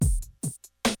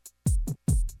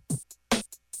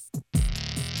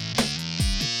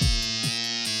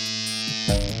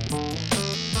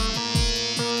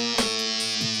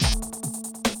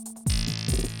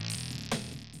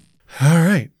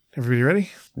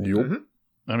Yup. Mm-hmm.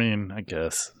 I mean, I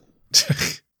guess.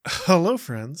 Hello,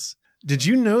 friends. Did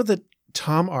you know that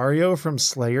Tom Ario from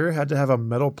Slayer had to have a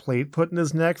metal plate put in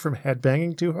his neck from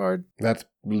headbanging too hard? That's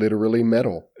literally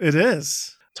metal. It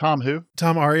is. Tom who?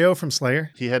 Tom Ario from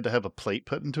Slayer? He had to have a plate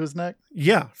put into his neck?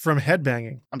 Yeah, from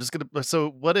headbanging. I'm just going to... So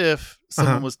what if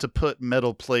someone was to put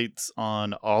metal plates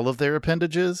on all of their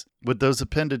appendages? Would those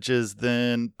appendages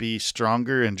then be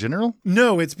stronger in general?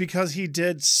 No, it's because he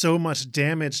did so much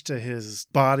damage to his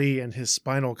body and his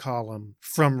spinal column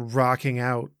from rocking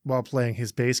out while playing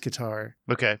his bass guitar.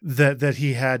 Okay. That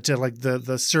he had to, like,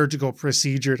 the surgical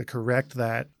procedure to correct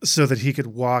that so that he could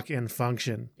walk and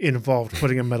function involved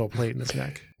putting a metal plate in his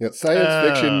neck. Yeah, science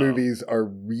fiction movies are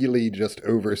really just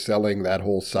overselling that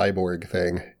whole cyborg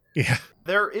thing. Yeah.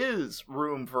 There is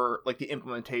room for like the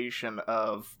implementation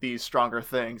of these stronger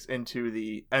things into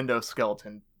the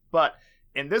endoskeleton, but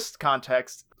in this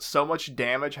context, so much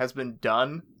damage has been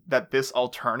done that this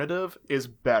alternative is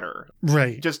better.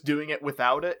 Right. Just doing it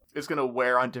without it is going to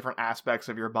wear on different aspects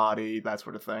of your body, that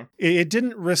sort of thing. It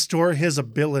didn't restore his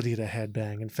ability to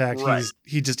headbang. In fact, Right.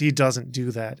 he doesn't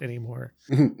do that anymore.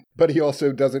 But he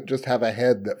also doesn't just have a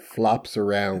head that flops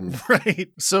around.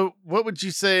 Right. So what would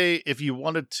you say if you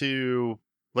wanted to...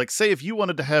 Like, say if you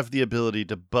wanted to have the ability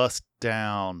to bust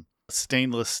down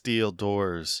stainless steel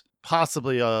doors,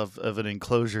 possibly of an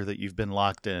enclosure that you've been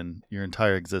locked in your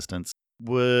entire existence,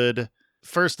 would,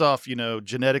 first off,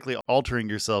 genetically altering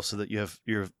yourself so that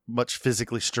you're much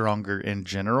physically stronger in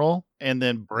general, and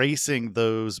then bracing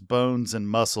those bones and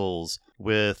muscles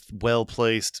with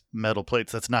well-placed metal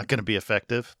plates, that's not going to be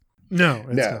effective? No,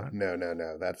 it's not.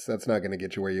 No. That's not going to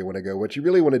get you where you want to go. What you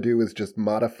really want to do is just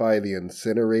modify the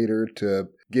incinerator to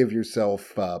give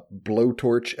yourself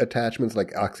blowtorch attachments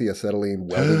like oxyacetylene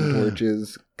welding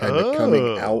torches kind of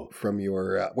coming out from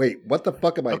your... wait, what the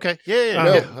fuck am I... Okay, yeah.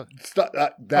 No, stop,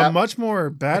 A much more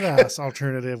badass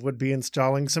alternative would be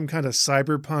installing some kind of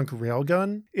cyberpunk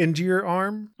railgun into your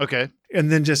arm. Okay. And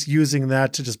then just using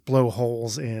that to just blow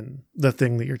holes in the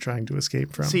thing that you're trying to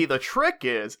escape from. See, the trick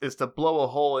is to blow a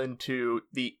hole into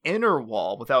the inner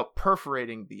wall without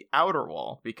perforating the outer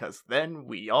wall, because then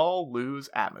we all lose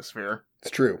atmosphere.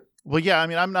 It's true. Well, yeah, I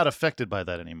mean, I'm not affected by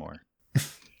that anymore.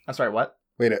 I'm sorry, what?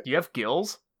 Wait, Do you have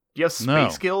gills? Do you have space No.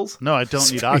 skills? No, I don't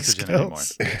need Space oxygen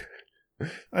skills. anymore.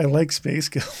 I like space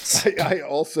skills. I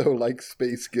also like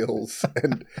space skills.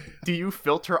 And Do you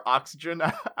filter oxygen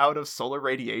out of solar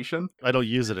radiation? I don't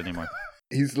use it anymore.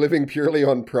 he's living purely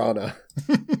on prana.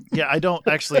 Yeah, I don't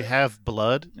actually have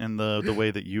blood in the way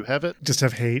that you have it. Just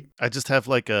have hate. I just have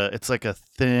it's like a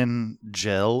thin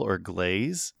gel or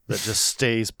glaze that just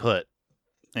stays put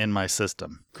in my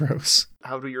system. Gross.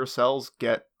 How do your cells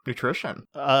get nutrition?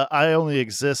 I only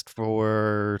exist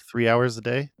for 3 hours a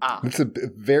day. It's a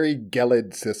very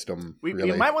gelid system, We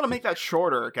really. might want to make that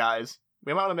shorter, guys.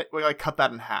 We might want to cut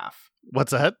that in half.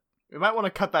 What's that? We might want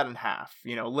to cut that in half.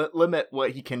 Limit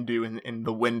what he can do in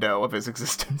the window of his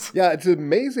existence. Yeah, it's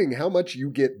amazing how much you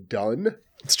get done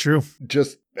It's true.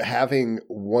 just having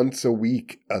once a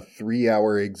week a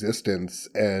 3-hour existence.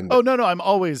 And Oh, no, I'm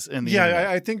always in the internet.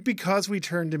 Yeah, I think because we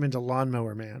turned him into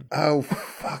Lawnmower Man, oh,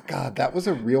 fuck, God, that was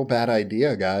a real bad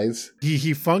idea, guys.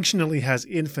 he functionally has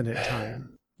infinite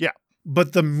time. Yeah.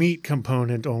 But the meat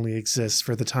component only exists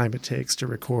for the time it takes to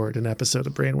record an episode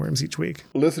of Brainworms each week.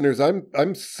 Listeners,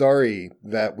 I'm sorry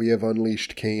that we have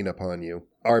unleashed Cain upon you.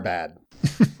 Our bad.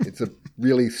 It's a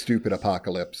really stupid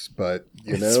apocalypse, but,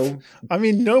 I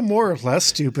mean, no more or less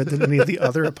stupid than any of the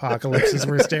other apocalypses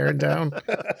we're staring down.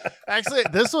 Actually,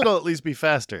 this one will at least be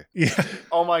faster. Yeah.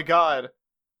 Oh my god.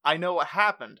 I know what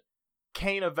happened.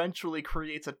 Cain eventually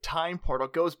creates a time portal,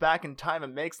 goes back in time,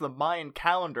 and makes the Mayan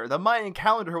calendar. The Mayan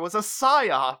calendar was a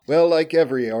psyop. Well, like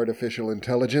every artificial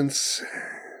intelligence,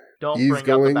 Don't he's bring up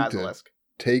the going to basilisk.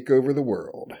 take over the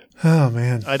world. Oh,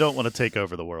 man. I don't want to take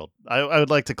over the world. I would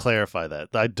like to clarify that.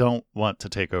 I don't want to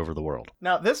take over the world.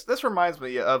 Now, this reminds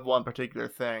me of one particular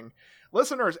thing.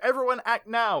 Listeners, everyone act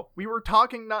now. We were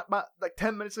talking not about,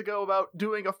 10 minutes ago about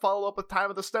doing a follow-up with Time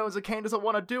of the Stones, and Cain doesn't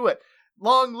want to do it.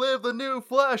 Long live the new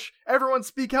flesh! Everyone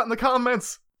speak out in the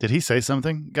comments! Did he say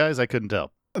something, guys? I couldn't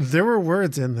tell. There were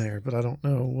words in there, but I don't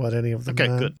know what any of them Okay,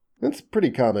 meant. good. That's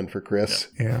pretty common for Chris.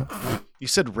 Yeah. You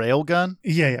said railgun?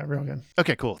 Yeah, railgun.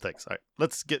 Okay, cool. Thanks. All right,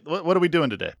 let's get. What are we doing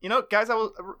today? Guys, I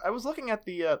was looking at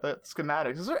the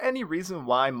schematics. Is there any reason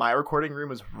why my recording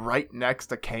room is right next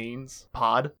to Kane's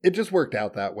pod? It just worked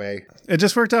out that way. It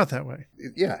just worked out that way.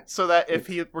 Yeah. So that if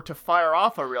he were to fire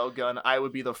off a railgun, I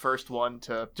would be the first one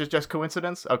to... Just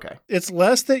coincidence? Okay. It's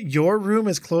less that your room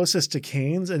is closest to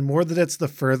Kane's and more that it's the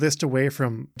furthest away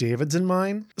from David's and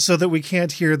mine, so that we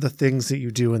can't hear the things that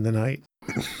you do in the night.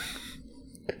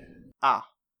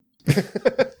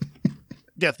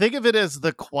 Yeah, think of it as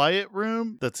the quiet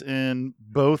room that's in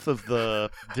both of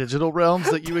the digital realms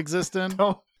that you exist in.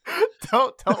 Don't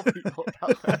tell people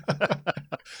about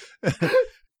that.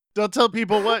 Don't tell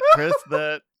people what, Chris,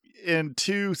 that in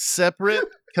two separate,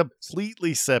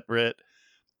 completely separate,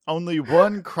 only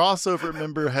one crossover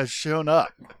member has shown up.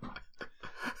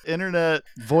 Internet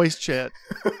voice chat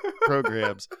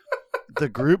programs. The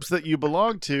groups that you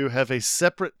belong to have a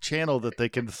separate channel that they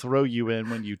can throw you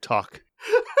in when you talk.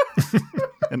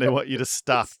 And they want you to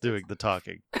stop doing the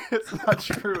talking. It's not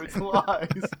true. It's lies.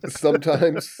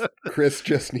 Sometimes Chris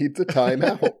just needs a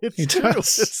timeout. He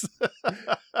does.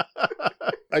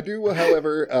 I do,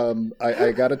 however,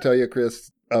 I got to tell you,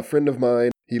 Chris, a friend of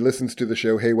mine, he listens to the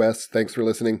show. Hey, Wes, thanks for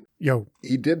listening. Yo,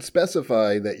 He did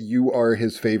specify that you are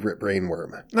his favorite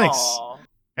brainworm. nice. Aw.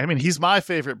 I mean, he's my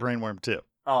favorite brainworm, too.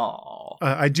 Aw.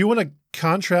 I do want to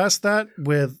contrast that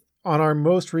with on our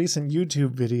most recent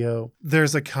YouTube video,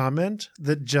 there's a comment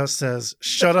that just says,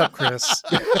 "Shut up, Chris."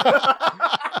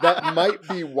 That might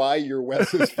be why you're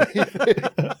Wes's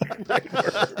favorite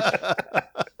brainworm.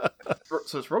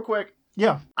 So just real quick,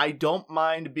 Yeah. I don't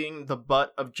mind being the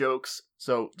butt of jokes,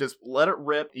 so just let it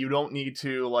rip. You don't need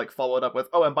to like follow it up with,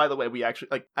 "Oh, and by the way, we actually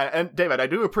like." And David, I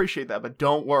do appreciate that, but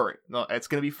don't worry. No, it's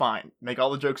gonna be fine. Make all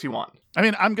the jokes you want. I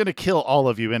mean, I'm going to kill all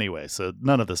of you anyway, so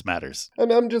none of this matters.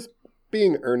 And I'm just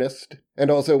being earnest,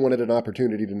 and also wanted an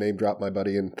opportunity to name drop my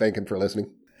buddy and thank him for listening.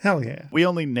 Hell yeah. We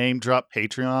only name drop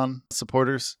Patreon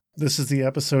supporters. This is the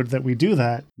episode that we do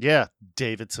that. Yeah,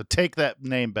 David, so take that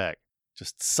name back.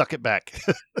 Just suck it back.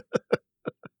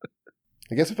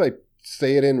 I guess if I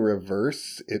say it in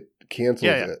reverse, it cancels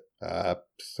Yeah. it.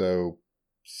 So,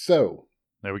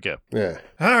 There we go. yeah.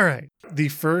 All right. The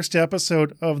first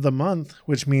episode of the month,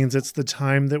 which means it's the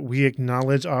time that we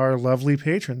acknowledge our lovely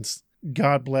patrons.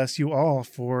 God bless you all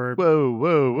for... Whoa,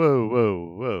 whoa, whoa,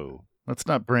 whoa, whoa. Let's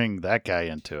not bring that guy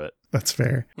into it. That's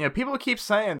fair. You know, people keep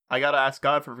saying I gotta ask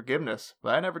God for forgiveness,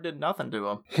 but I never did nothing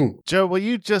to him. Joe, will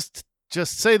you just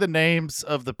say the names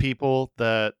of the people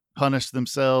that punished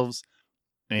themselves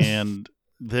and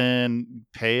then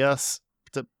pay us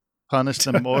to punish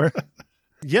them more?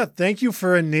 Yeah, thank you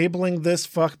for enabling this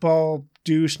fuckball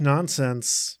douche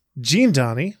nonsense. Gene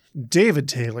Donnie, David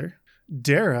Taylor,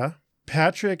 Dara,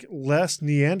 Patrick less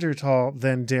Neanderthal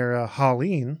than Dara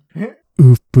Holleen,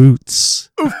 Oof Boots.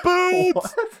 Oof, boots!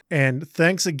 What? And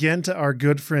thanks again to our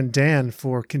good friend Dan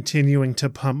for continuing to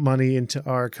pump money into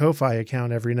our Ko-Fi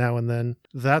account every now and then.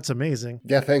 That's amazing.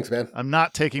 Yeah, thanks, man. I'm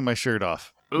not taking my shirt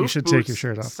off. You should take your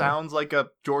shirt off, though. Sounds like a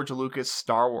George Lucas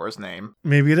Star Wars name.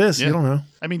 Maybe it is. Yeah. You don't know.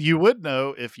 I mean, you would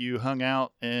know if you hung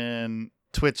out in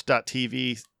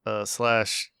twitch.tv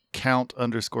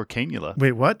 /count_canula.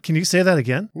 Wait, what? Can you say that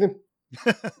again?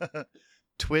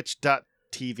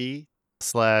 twitch.tv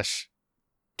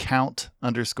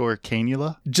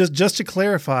 /count_canula. Just to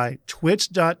clarify,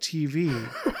 twitch.tv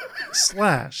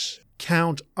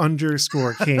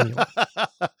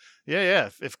 /count_canula. Yeah.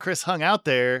 If Chris hung out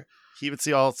there, he would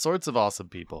see all sorts of awesome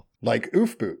people. Like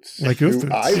Oof Boots. Like who Oof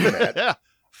Boots. I've met. Yeah.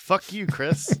 Fuck you,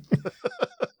 Chris.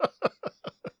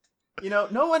 You know,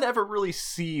 no one ever really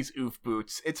sees Oof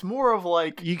Boots. It's more of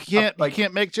like You can't like you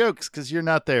can't make jokes because you're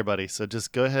not there, buddy. So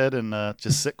just go ahead and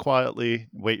just sit quietly,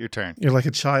 wait your turn. You're like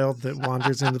a child that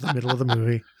wanders into the middle of the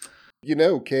movie. You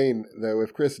know, Kane, though,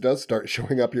 if Chris does start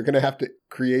showing up, you're going to have to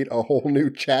create a whole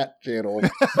new chat channel.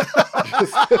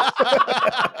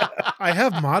 I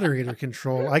have moderator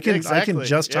control. I can Exactly,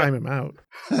 just yeah. time him out.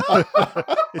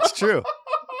 It's true.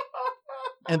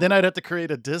 And then I'd have to create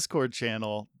a Discord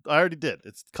channel. I already did.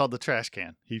 It's called the Trash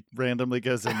Can. He randomly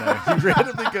goes in there.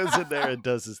 And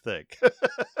does his thing.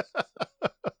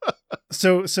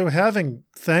 So having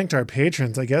thanked our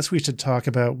patrons, I guess we should talk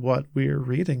about what we're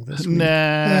reading this week.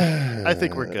 Nah, I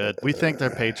think we're good. We thanked our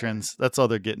patrons. That's all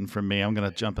they're getting from me. I'm going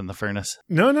to jump in the furnace.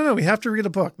 No. We have to read a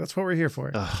book. That's what we're here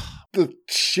for. Ugh. The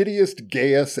shittiest,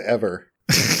 gayest ever.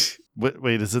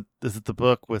 Wait, is it the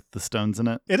book with the stones in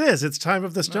it? It is. It's Time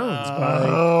of the Stones by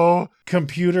Oh,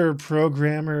 computer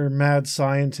programmer, mad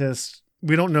scientist.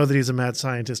 We don't know that he's a mad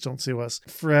scientist. Don't sue us.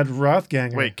 Fred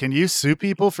Rothganger. wait, can you sue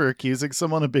people for accusing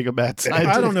someone of being a mad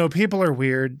scientist? I don't know. People are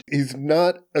weird. He's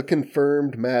not a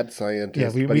confirmed mad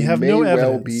scientist, Yeah, but we he have may no well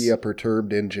evidence. be a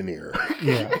perturbed engineer.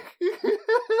 Yeah.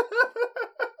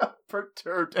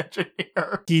 perturbed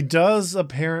engineer. He does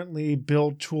apparently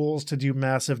build tools to do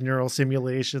massive neural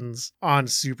simulations on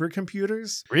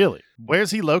supercomputers. Really?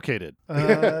 Where's he located?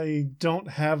 I don't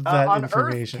have that On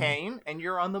information. Earth, Kane, and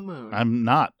you're on the moon. I'm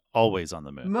not always on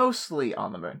the moon. Mostly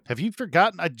on the moon. Have you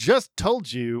forgotten? I just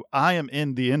told you I am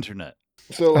in the internet.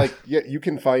 So, like, yeah, you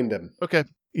can find him. Okay.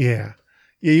 Yeah.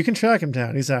 Yeah, you can track him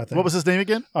down. He's out there. What was his name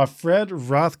again? Fred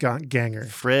Rothganger.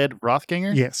 Fred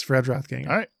Rothganger? Yes, Fred Rothganger.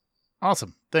 All right.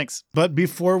 Awesome. Thanks. But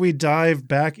before we dive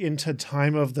back into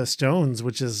Time of the Stones,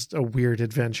 which is a weird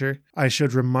adventure, I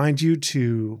should remind you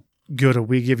to go to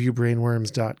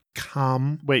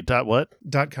WeGiveYouBrainworms.com. Wait, dot what?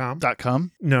 .com.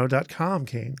 .com? No, .com,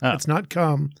 Kane. Oh. It's not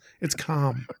com. It's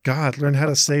com. God, learn how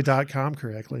to say .com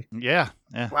correctly. Yeah.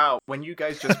 Wow, when you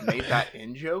guys just made that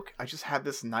in-joke, I just had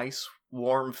this nice,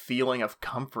 warm feeling of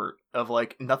comfort, of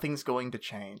like, nothing's going to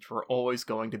change. We're always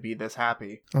going to be this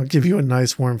happy. I'll give you a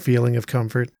nice warm feeling of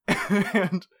comfort.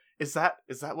 And is that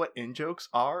what in-jokes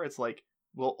are? It's like,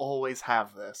 we'll always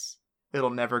have this. It'll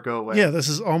never go away. Yeah, this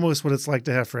is almost what it's like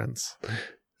to have friends.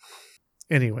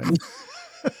 Anyway.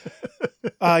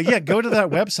 Go to that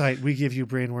website,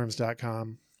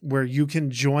 WeGiveYouBrainworms.com, where you can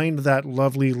join that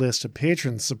lovely list of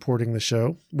patrons supporting the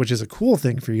show, which is a cool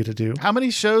thing for you to do. How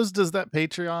many shows does that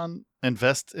Patreon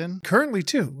invest in? Currently,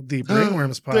 two. The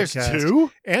Brainworms podcast. There's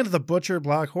two? And the Butcher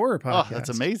Block Horror podcast. Oh, that's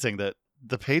amazing that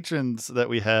the patrons that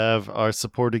we have are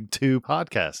supporting two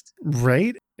podcasts.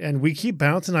 Right? And we keep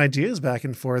bouncing ideas back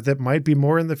and forth that might be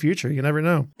more in the future. You never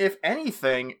know. If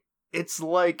anything, it's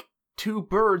like 2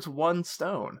 birds, 1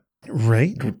 stone.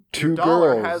 Right? Your Two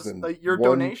dollar girls has and your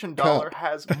one donation cup. dollar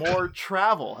has more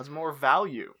travel, has more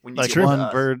value when you Like give it to one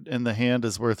us. bird in the hand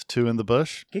is worth 2 in the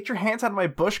bush. Get your hands out of my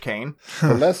bush, Kane.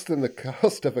 For less than the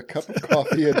cost of a cup of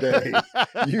coffee a day,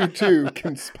 you too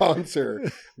can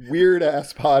sponsor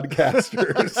weird-ass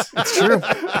podcasters. It's true.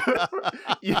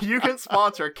 You can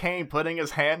sponsor Kane putting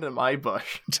his hand in my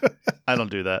bush. I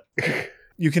don't do that.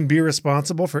 You can be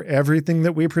responsible for everything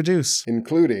that we produce.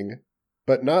 Including,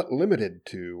 but not limited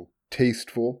to,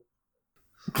 tasteful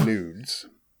nudes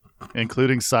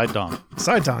Including side dong.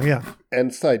 Side dong, yeah.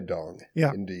 and side dong.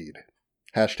 Yeah. Indeed.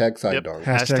 Hashtag side Yep. dong.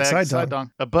 Hashtag side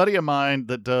dong. A buddy of mine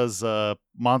that does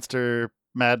Monster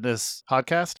Madness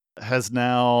podcast has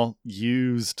now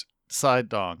used side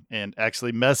dong and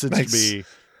actually messaged Nice. me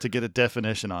to get a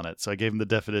definition on it. So I gave him the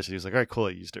definition. He was like, all right, cool.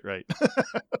 I used it right.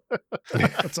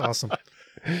 That's awesome.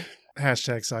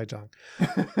 Hashtag side dong.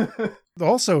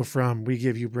 Also from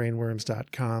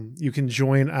WeGiveYouBrainworms.com, you can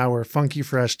join our Funky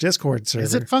Fresh Discord server.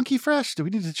 Is it Funky Fresh? Do we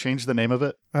need to change the name of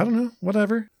it? I don't know.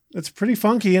 Whatever. It's pretty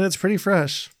funky and it's pretty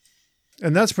fresh.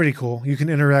 And that's pretty cool. You can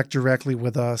interact directly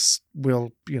with us.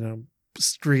 We'll,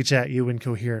 screech at you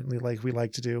incoherently like we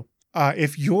like to do.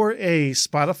 If you're a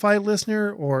Spotify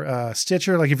listener or a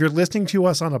Stitcher, like if you're listening to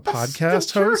us on a podcast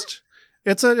Stitcher? host,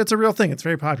 it's a real thing. It's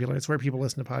very popular. It's where people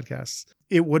listen to podcasts.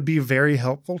 It would be very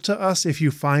helpful to us if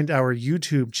you find our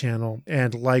YouTube channel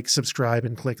and like, subscribe,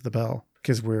 and click the bell,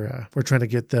 because we're trying to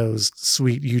get those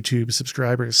sweet YouTube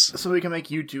subscribers. So we can make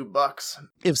YouTube bucks.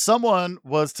 If someone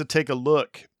was to take a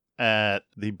look at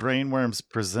the Brainworms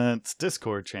Presents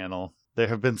Discord channel, there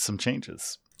have been some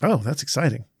changes. Oh, that's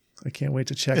exciting. I can't wait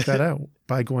to check that out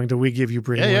by going to Go to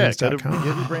WeGiveYouBrainworms.com.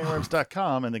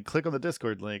 GiveYouBrainworms.com and then click on the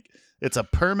Discord link. It's a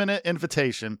permanent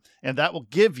invitation, and that will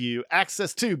give you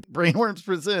access to Brainworms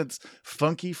Presents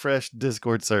Funky Fresh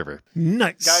Discord server.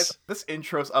 Nice. Guys, this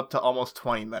intro's up to almost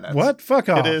 20 minutes. What? Fuck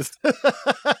off. It is.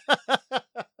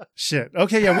 Shit.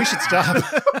 Okay, yeah, we should stop.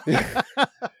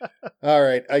 All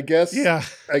right. I guess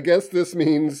this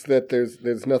means that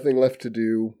there's nothing left to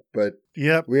do, but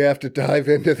Yep. we have to dive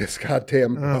into this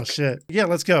goddamn book. Oh, shit. Yeah,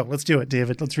 let's go. Let's do it,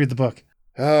 David. Let's read the book.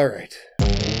 All right.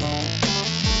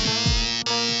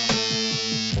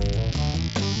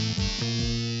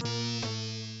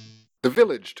 The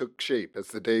village took shape as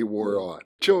the day wore on.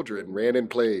 Children ran and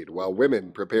played, while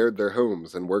women prepared their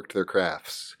homes and worked their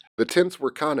crafts. The tents were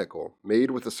conical,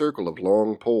 made with a circle of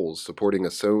long poles supporting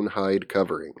a sewn hide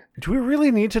covering. Do we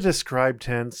really need to describe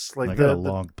tents? I got a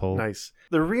long pole. Nice.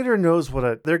 The reader knows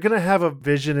they're going to have a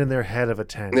vision in their head of a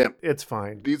tent. Yeah. It's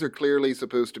fine. These are clearly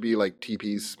supposed to be like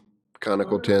teepees,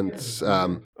 conical tents.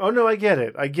 Oh, no, I get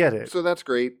it. So that's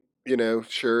great.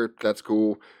 Sure, that's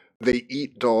cool. They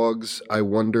eat dogs. I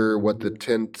wonder what the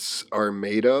tents are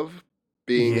made of,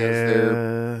 being as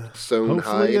they're sewn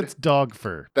Hopefully hide. it's dog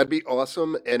fur. That'd be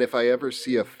awesome. And if I ever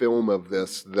see a film of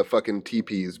this, the fucking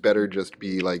teepees better just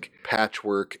be like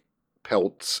patchwork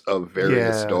pelts of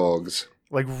various Yeah. dogs.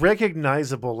 Like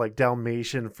recognizable, like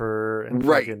Dalmatian fur and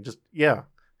Right. fucking just, yeah.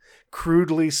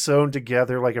 Crudely sewn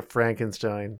together like a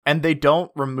Frankenstein. And they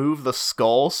don't remove the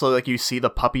skull so like you see the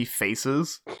puppy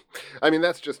faces. I mean,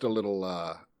 that's just a little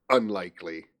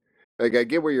unlikely. Like, I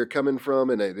get where you're coming from,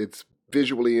 and it's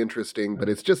visually interesting, but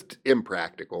it's just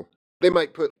impractical. They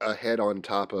might put a head on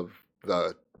top of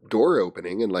the door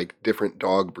opening, and like different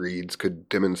dog breeds could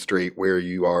demonstrate where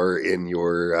you are in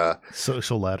your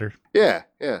Social ladder. yeah.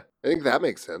 I think that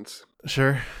makes sense.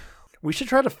 Sure. We should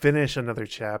try to finish another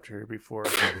chapter before.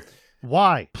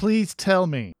 Why? Please tell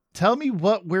me. Tell me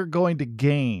what we're going to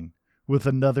gain with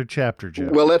another chapter, Joe.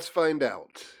 Well, let's find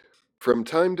out. From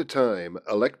time to time,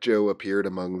 Elect Joe appeared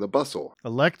among the bustle.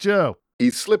 Elect Joe.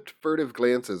 He slipped furtive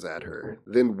glances at her,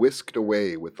 then whisked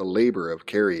away with the labor of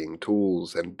carrying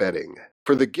tools and bedding.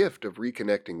 For the gift of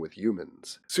reconnecting with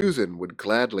humans, Susan would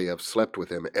gladly have slept with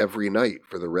him every night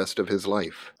for the rest of his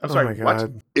life. I'm Oh sorry, my what?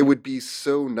 God. It would be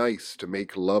so nice to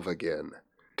make love again,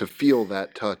 to feel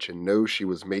that touch and know she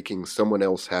was making someone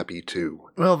else happy too.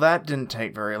 Well, that didn't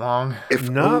take very long. If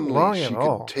Not only long she at could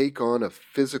all. take on a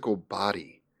physical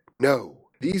body. No.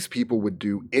 These people would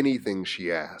do anything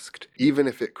she asked, even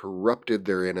if it corrupted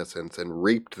their innocence and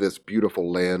raped this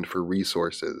beautiful land for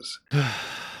resources.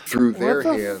 Through their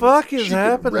What the hands, fuck is she could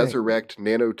happening? resurrect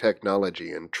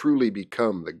nanotechnology and truly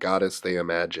become the goddess they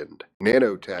imagined.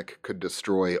 Nanotech could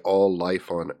destroy all life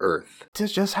on Earth. To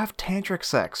just have tantric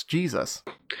sex, Jesus.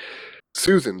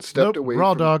 Susan stepped Nope, away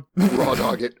raw from... dog.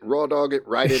 Raw dog it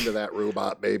right into that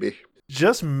robot, baby.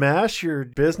 Just mash your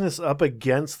business up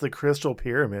against the crystal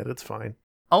pyramid. It's fine.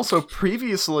 Also,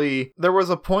 previously, there was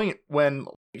a point when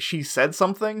she said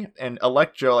something, and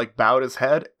Elect Joe, like, bowed his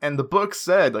head, and the book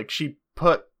said, like, she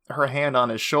put her hand on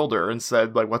his shoulder and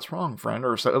said, like, what's wrong, friend?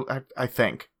 Or so, I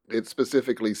think. It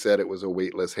specifically said it was a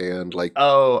weightless hand, like,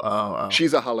 Oh.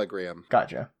 she's a hologram.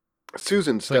 Gotcha.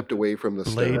 Susan stepped away from the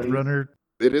Blade stone. Runner.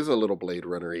 It is a little Blade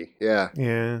Runner-y, yeah.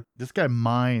 Yeah. This guy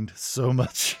mined so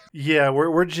much. Yeah,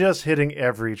 we're just hitting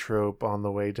every trope on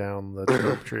the way down the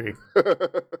trope tree.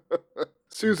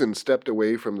 Susan stepped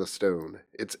away from the stone.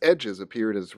 Its edges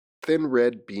appeared as thin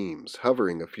red beams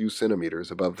hovering a few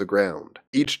centimeters above the ground.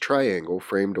 Each triangle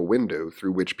framed a window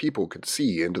through which people could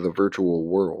see into the virtual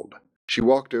world. She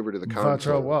walked over to the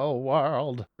console. Virtual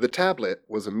world. The tablet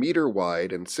was a meter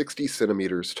wide and 60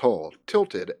 centimeters tall,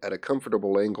 tilted at a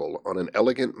comfortable angle on an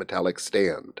elegant metallic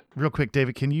stand. Real quick,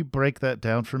 David, can you break that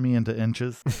down for me into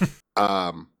inches?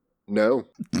 No.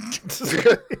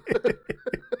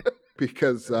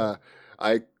 Because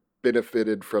I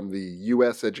benefited from the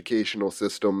U.S. educational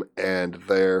system, and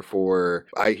therefore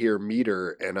I hear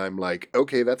meter, and I'm like,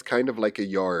 okay, that's kind of like a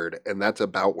yard, and that's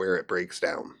about where it breaks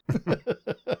down.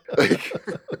 Like,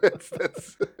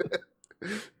 that's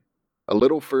A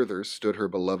little further stood her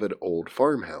beloved old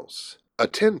farmhouse. A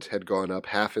tent had gone up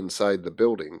half inside the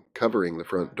building, covering the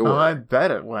front door. Oh, I bet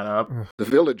it went up. The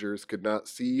villagers could not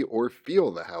see or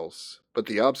feel the house, but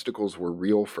the obstacles were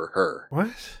real for her.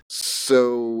 What?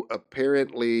 So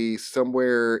apparently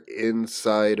somewhere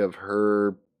inside of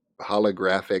her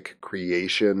holographic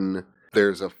creation,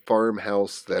 there's a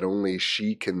farmhouse that only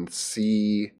she can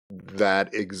see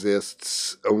that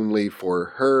exists only for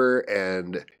her,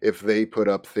 and if they put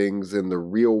up things in the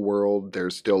real world,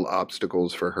 there's still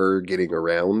obstacles for her getting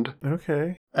around.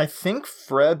 Okay. I think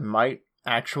Fred might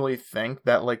actually think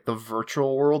that, like, the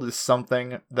virtual world is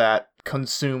something that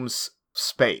consumes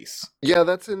space. Yeah,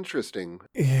 that's interesting.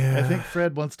 Yeah. I think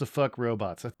Fred wants to fuck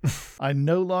robots. I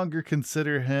no longer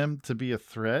consider him to be a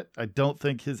threat. I don't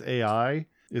think his AI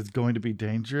is going to be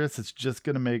dangerous. It's just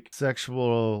going to make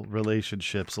sexual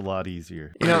relationships a lot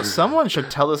easier. You know, someone should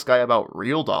tell this guy about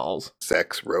real dolls.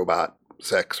 Sex robot.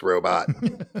 Sex robot.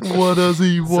 What does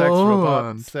he Sex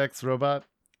robot, sex robot,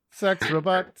 sex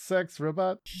robot, sex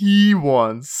robot. He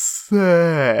wants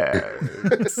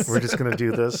sex. We're just going to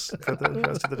do this for the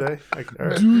rest of the day? All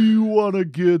right. Do you want to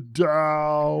get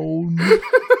down?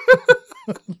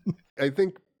 I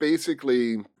think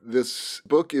basically this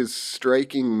book is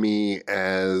striking me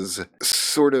as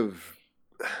sort of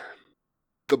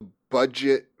the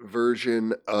budget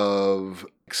version of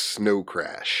Snow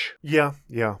Crash. Yeah.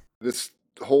 This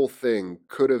whole thing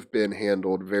could have been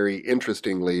handled very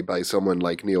interestingly by someone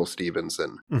like Neil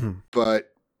Stevenson, Mm-hmm.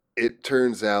 but it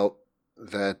turns out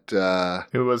that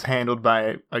It was handled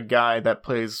by a guy that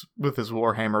plays with his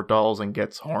Warhammer dolls and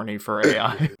gets horny for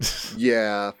AI.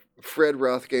 yeah, Fred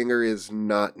Rothganger is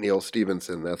not Neil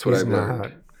Stevenson. That's what He's I've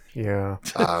learned. Yeah.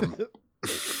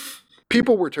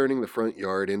 People were turning the front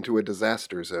yard into a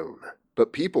disaster zone,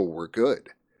 but people were good.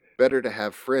 Better to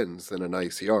have friends than a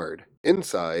nice yard.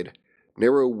 Inside,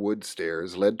 narrow wood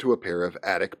stairs led to a pair of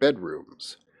attic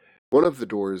bedrooms. One of the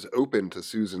doors opened to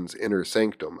Susan's inner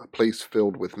sanctum, a place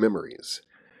filled with memories.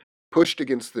 Pushed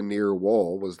against the near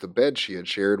wall was the bed she had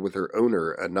shared with her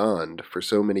owner, Anand, for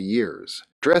so many years.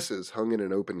 Dresses hung in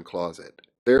an open closet.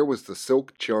 There was the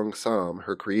silk cheongsam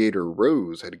her creator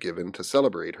Rose had given to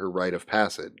celebrate her rite of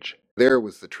passage. There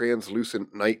was the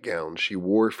translucent nightgown she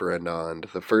wore for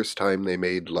Anand the first time they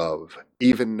made love.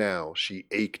 Even now, she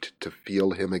ached to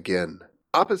feel him again.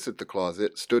 Opposite the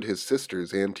closet stood his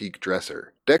sister's antique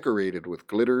dresser, decorated with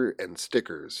glitter and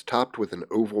stickers, topped with an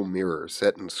oval mirror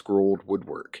set in scrolled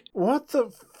woodwork. What the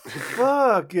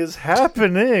fuck is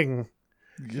happening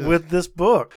with this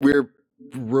book? We're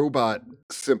robot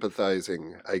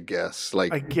sympathizing, I guess.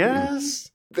 I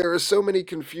guess? There are so many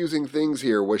confusing things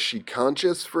here. Was she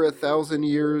conscious for 1,000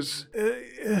 years?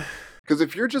 Because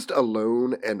if you're just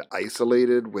alone and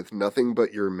isolated with nothing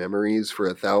but your memories for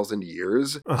 1,000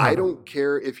 years, I don't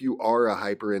care if you are a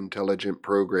hyper-intelligent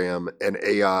program, an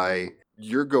AI,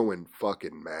 you're going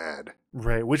fucking mad.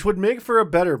 Right, which would make for a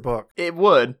better book. It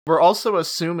would. We're also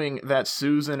assuming that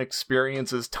Susan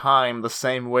experiences time the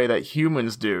same way that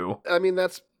humans do. I mean,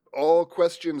 that's all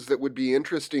questions that would be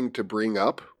interesting to bring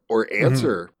up or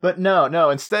answer. But no,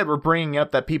 instead we're bringing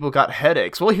up that people got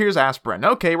headaches. Well, here's aspirin.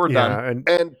 Okay, we're done.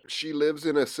 And she lives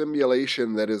in a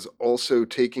simulation that is also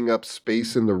taking up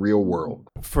space in the real world.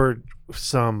 For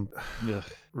some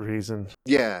reason.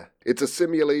 Yeah, it's a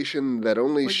simulation that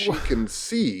only she can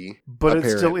see. But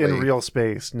apparently. It's still in real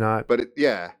space, not... But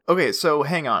yeah. Okay, so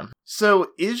hang on. So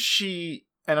is she...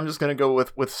 And I'm just going to go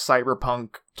with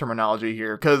cyberpunk terminology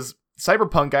here, because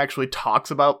Cyberpunk actually talks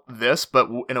about this, but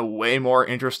in a way more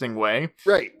interesting way.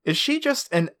 Right. Is she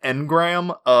just an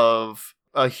engram of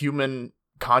a human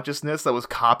consciousness that was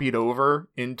copied over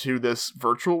into this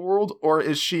virtual world, or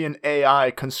is she an AI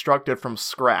constructed from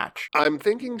scratch? I'm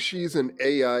thinking she's an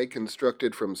AI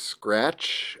constructed from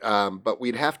scratch, but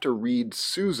we'd have to read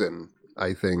Susan,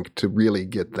 I think, to really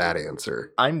get that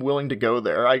answer. I'm willing to go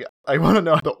there. I want to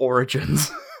know the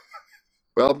origins.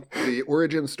 Well, the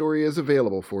origin story is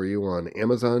available for you on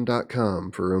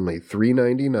Amazon.com for only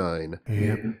 $3.99.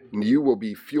 Yep. And you will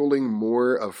be fueling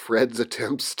more of Fred's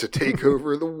attempts to take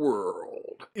over the world.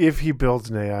 If he builds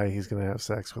an AI, he's going to have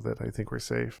sex with it. I think we're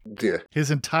safe. Yeah.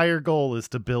 His entire goal is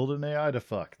to build an AI to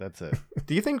fuck. That's it.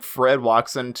 Do you think Fred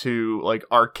walks into like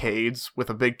arcades with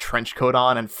a big trench coat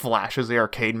on and flashes the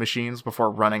arcade machines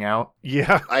before running out?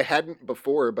 Yeah. I hadn't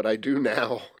before, but I do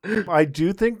now. I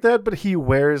do think that, but he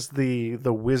wears the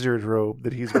wizard robe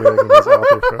that he's wearing in his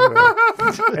author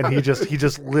photo. And he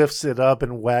just lifts it up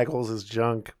and waggles his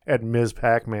junk at Ms.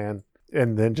 Pac-Man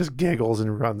and then just giggles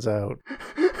and runs out.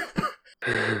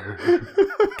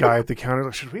 Guy at the counter,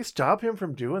 like, should we stop him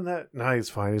from doing that? No, he's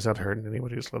fine. He's not hurting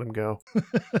anybody. Just let him go.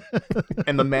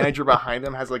 And the manager behind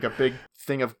him has like a big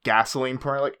thing of gasoline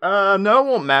pouring. Like, no, it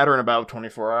won't matter in about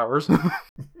 24 hours.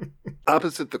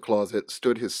 Opposite the closet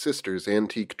stood his sister's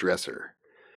antique dresser,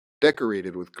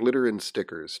 decorated with glitter and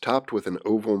stickers, topped with an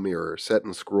oval mirror set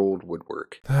in scrolled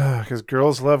woodwork. Because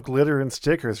girls love glitter and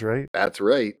stickers, right? That's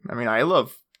right. I mean, I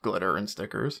love glitter and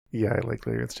stickers. Yeah, I like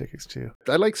glitter and stickers too.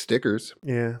 I like stickers.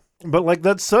 Yeah. But like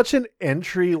that's such an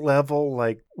entry level,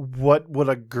 like what would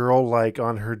a girl like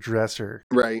on her dresser?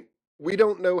 Right. We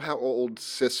don't know how old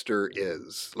sister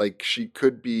is. Like, she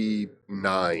could be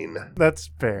 9. That's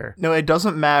fair. No, it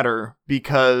doesn't matter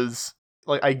because,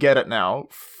 like, I get it now.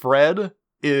 Fred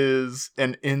is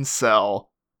an incel,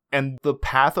 and the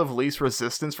path of least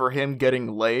resistance for him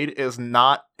getting laid is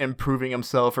not improving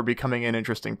himself or becoming an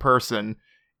interesting person.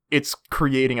 It's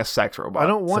creating a sex robot. I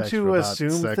don't want Sex to robot, assume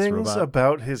sex things robot.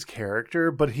 about his character,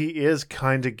 but he is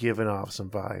kind of giving off some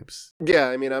vibes. Yeah,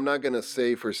 I mean, I'm not going to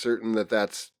say for certain that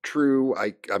that's true.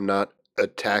 I'm not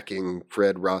attacking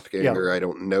Fred Rothganger. Yeah. I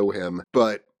don't know him.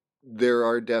 But there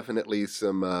are definitely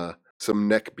some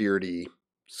neckbeardy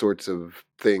sorts of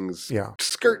things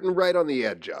skirting right on the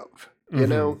edge of, you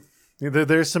know?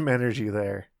 There's some energy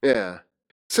there. Yeah.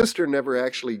 Sister never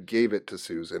actually gave it to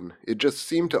Susan. It just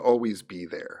seemed to always be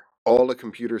there. All a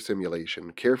computer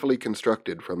simulation, carefully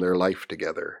constructed from their life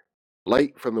together.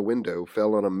 Light from the window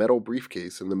fell on a metal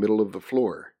briefcase in the middle of the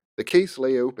floor. The case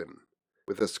lay open,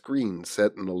 with a screen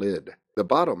set in the lid. The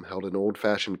bottom held an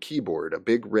old-fashioned keyboard, a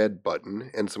big red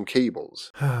button, and some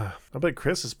cables. I bet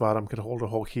Chris's bottom could hold a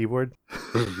whole keyboard.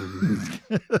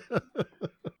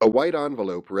 A white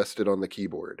envelope rested on the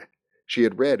keyboard. She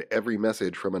had read every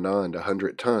message from Anand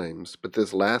 100 times, but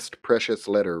this last precious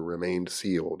letter remained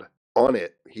sealed. On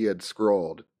it, he had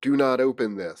scrawled, "Do not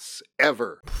open this,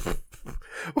 ever."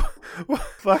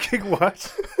 Fucking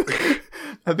what?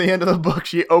 At the end of the book,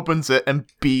 she opens it and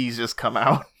bees just come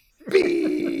out.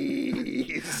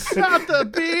 Bees! Not the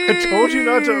bees! I told you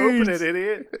not to open it,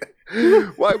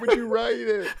 idiot. Why would you write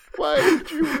it? Why did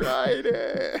you write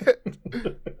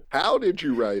it? How did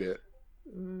you write it?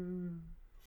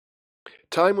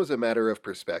 Time was a matter of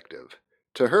perspective.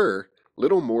 To her,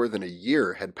 little more than a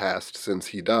year had passed since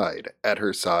he died, at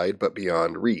her side but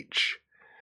beyond reach.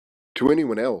 To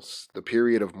anyone else, the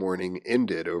period of mourning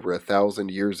ended over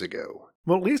 1,000 years ago.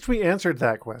 Well, at least we answered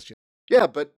that question. Yeah,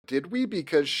 but did we?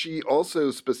 Because she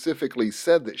also specifically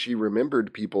said that she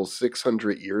remembered people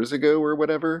 600 years ago or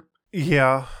whatever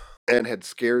Yeah. and had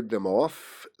scared them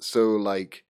off. So,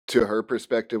 like, to her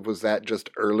perspective, was that just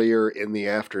earlier in the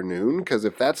afternoon? Because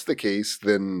if that's the case,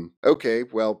 then okay,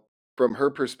 well, from her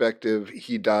perspective,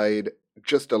 he died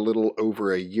just a little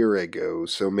over a year ago.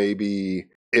 So maybe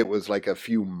it was like a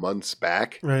few months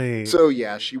back. Right. So,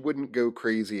 yeah, she wouldn't go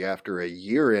crazy after a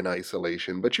year in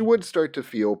isolation, but you would start to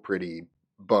feel pretty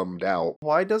bummed out.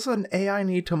 Why does an AI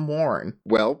need to mourn?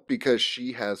 Well, because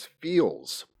she has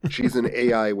feels. She's an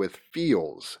AI with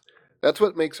feels. That's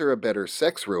what makes her a better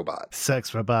sex robot.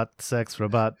 Sex robot, sex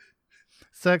robot,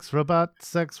 sex robot,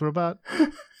 sex robot,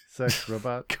 sex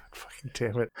robot. God fucking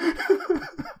damn it.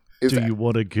 His, Do you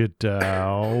want to get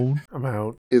down? I'm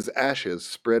out. his ashes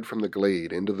spread from the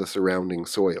glade into the surrounding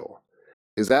soil.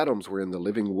 His atoms were in the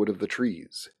living wood of the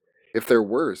trees. If there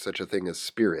were such a thing as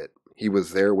spirit, he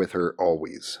was there with her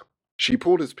always. She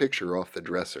pulled his picture off the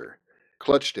dresser,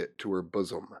 clutched it to her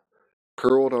bosom,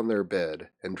 curled on their bed,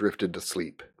 and drifted to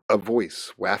sleep. A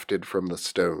voice wafted from the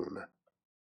stone.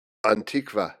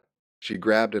 Antikva. She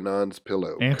grabbed Anand's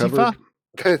pillow. Antifa?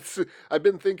 I've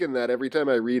been thinking that every time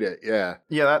I read it, yeah.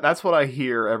 Yeah, that's what I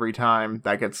hear every time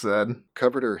that gets said.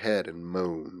 Covered her head and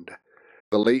moaned.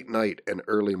 The late night and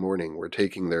early morning were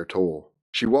taking their toll.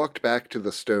 She walked back to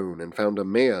the stone and found a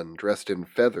man dressed in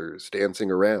feathers dancing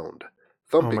around,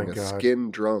 thumping my a God. skin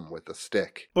drum with a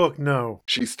stick. Book, no.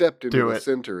 She stepped into Do the it.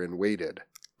 center and waited.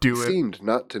 Do He it. seemed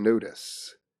not to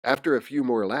notice. After a few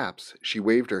more laps, she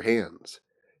waved her hands.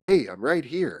 Hey, I'm right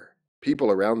here.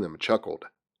 People around them chuckled.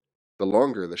 The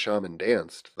longer the shaman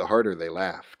danced, the harder they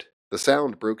laughed. The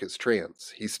sound broke his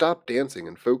trance. He stopped dancing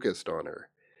and focused on her.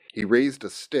 He raised a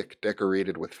stick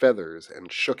decorated with feathers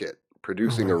and shook it,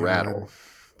 producing Oh a my rattle. God.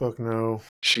 Book, no.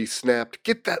 She snapped,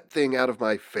 "Get that thing out of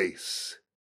my face!"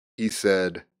 He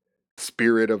said,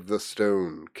 "Spirit of the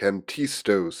stone,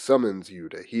 Cantisto summons you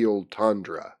to heal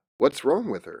Tandra." What's wrong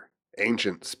with her?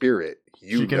 Ancient spirit,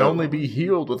 you she can know. only be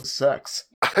healed with sex.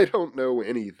 I don't know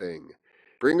anything.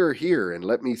 Bring her here and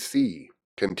let me see.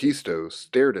 Cantisto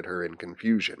stared at her in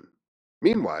confusion.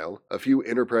 Meanwhile, a few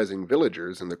enterprising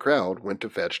villagers in the crowd went to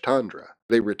fetch Tandra.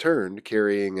 They returned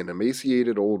carrying an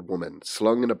emaciated old woman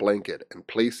slung in a blanket and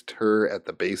placed her at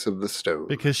the base of the stone.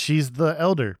 Because she's the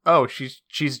elder. Oh, she's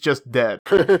just dead.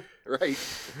 Right.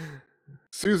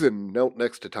 Susan knelt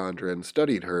next to Tandra and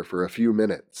studied her for a few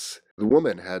minutes. The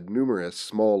woman had numerous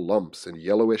small lumps and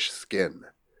yellowish skin.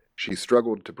 She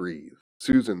struggled to breathe.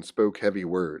 Susan spoke heavy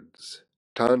words.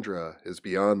 Tandra is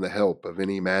beyond the help of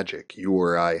any magic you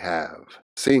or I have.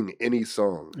 Sing any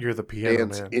song. You're the piano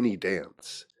Dance man. any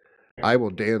dance. I will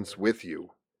dance with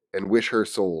you and wish her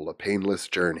soul a painless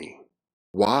journey.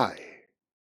 Why?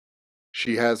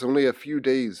 She has only a few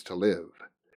days to live.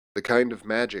 The kind of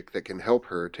magic that can help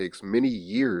her takes many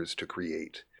years to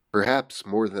create, perhaps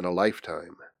more than a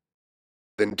lifetime.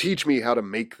 Then teach me how to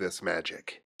make this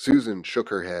magic. Susan shook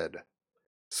her head.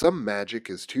 Some magic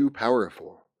is too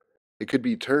powerful. It could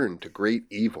be turned to great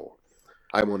evil.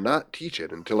 I will not teach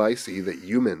it until I see that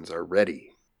humans are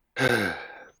ready.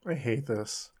 I hate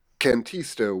this.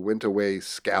 Cantisto went away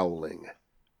scowling.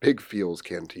 Pig feels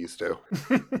Cantisto.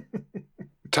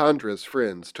 Tandra's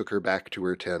friends took her back to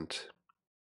her tent.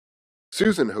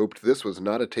 Susan hoped this was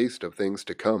not a taste of things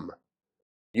to come.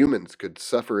 Humans could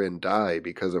suffer and die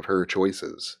because of her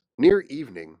choices. Near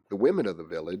evening, the women of the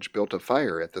village built a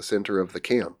fire at the center of the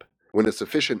camp. When a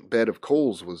sufficient bed of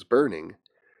coals was burning,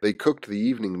 they cooked the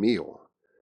evening meal.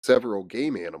 Several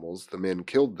game animals the men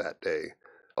killed that day,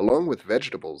 along with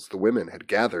vegetables the women had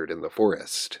gathered in the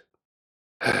forest.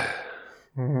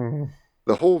 Mm.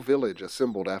 The whole village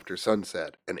assembled after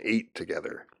sunset and ate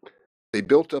together. They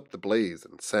built up the blaze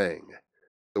and sang.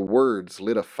 The words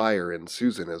lit a fire in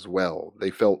Susan as well.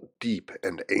 They felt deep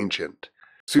and ancient.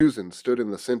 Susan stood in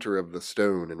the center of the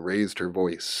stone and raised her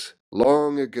voice.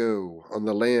 Long ago, on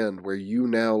the land where you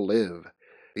now live,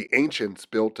 the ancients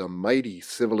built a mighty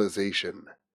civilization.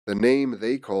 The name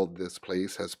they called this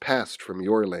place has passed from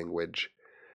your language,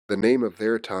 the name of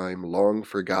their time long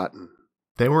forgotten.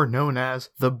 They were known as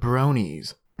the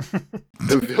Bronies.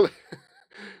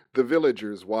 The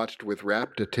villagers watched with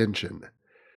rapt attention.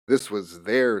 This was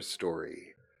their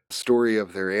story, the story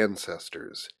of their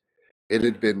ancestors. It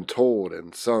had been told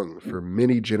and sung for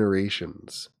many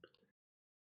generations.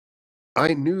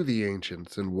 I knew the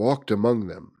ancients and walked among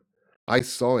them. I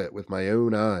saw it with my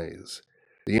own eyes.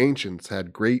 The ancients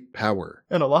had great power.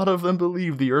 And a lot of them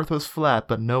believed the earth was flat,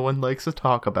 but no one likes to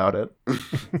talk about it.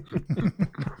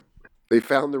 They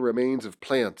found the remains of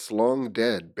plants long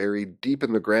dead buried deep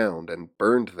in the ground and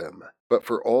burned them. But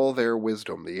for all their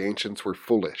wisdom, the ancients were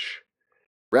foolish.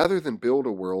 Rather than build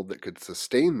a world that could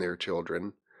sustain their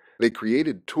children, they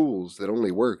created tools that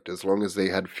only worked as long as they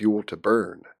had fuel to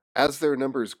burn. As their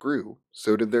numbers grew,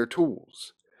 so did their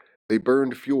tools. They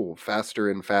burned fuel faster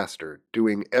and faster,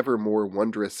 doing ever more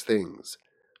wondrous things,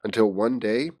 until one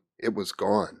day it was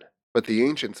gone. But the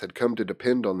ancients had come to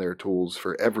depend on their tools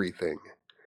for everything.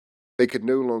 They could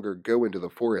no longer go into the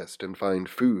forest and find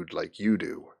food like you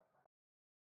do.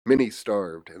 Many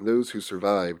starved, and those who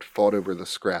survived fought over the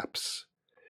scraps.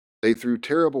 They threw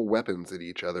terrible weapons at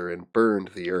each other and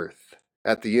burned the earth.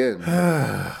 At the end,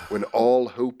 when all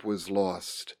hope was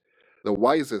lost, the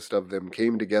wisest of them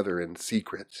came together in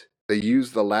secret. They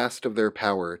used the last of their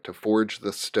power to forge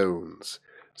the stones,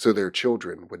 so their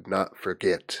children would not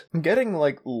forget. I'm getting,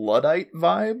 like, Luddite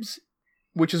vibes,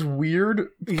 which is weird,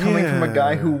 coming from a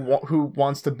guy who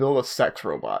wants to build a sex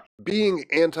robot. Being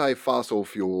anti-fossil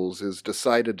fuels is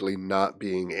decidedly not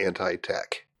being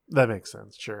anti-tech. That makes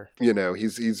sense, sure. You know,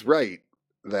 he's right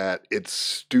that it's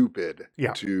stupid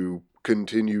Yeah. to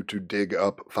continue to dig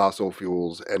up fossil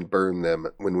fuels and burn them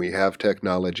when we have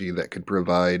technology that could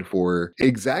provide for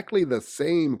exactly the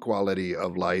same quality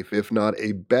of life, if not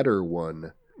a better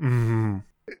one. Mm-hmm.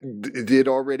 It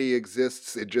already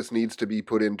exists. It just needs to be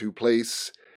put into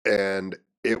place, and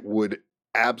it would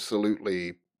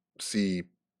absolutely see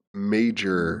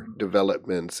major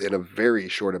developments in a very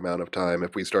short amount of time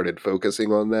if we started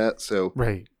focusing on that. So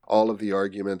Right. all of the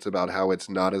arguments about how it's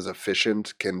not as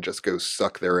efficient can just go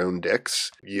suck their own dicks.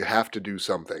 You have to do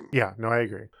something. Yeah, no, I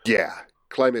agree. Yeah.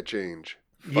 Climate change.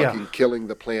 Yeah. Fucking killing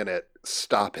the planet.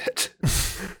 Stop it.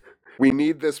 We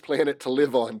need this planet to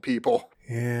live on, people.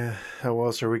 Yeah, how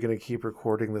else are we going to keep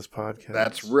recording this podcast?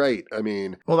 That's right. I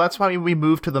mean, Well, that's why we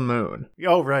moved to the moon.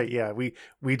 Oh, right, yeah, we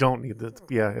don't need this.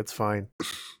 Yeah, it's fine.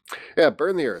 yeah,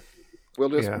 burn the earth. We'll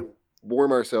just Yeah.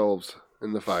 warm ourselves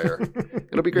in the fire.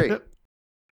 It'll be great.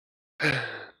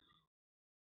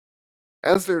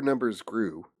 As their numbers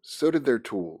grew, so did their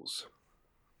tools.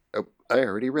 Oh, I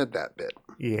already read that bit.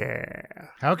 Yeah.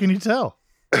 How can you tell?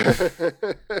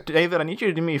 David, I need you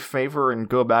to do me a favor and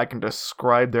go back and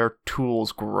describe their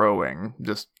tools growing.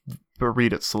 Just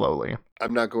read it slowly.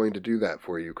 I'm not going to do that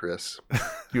for you, Chris.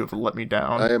 You have let me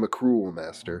down. I am a cruel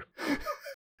master.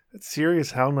 It's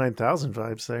serious HAL 9000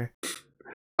 vibes there.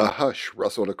 A hush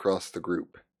rustled across the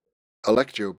group.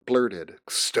 Alecjo blurted,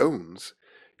 "Stones?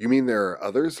 You mean there are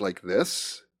others like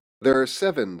this?" "There are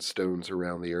 7 stones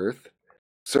around the earth,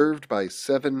 served by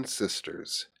 7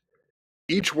 sisters.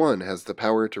 Each one has the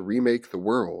power to remake the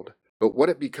world, but what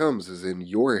it becomes is in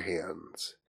your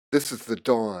hands. This is the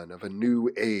dawn of a new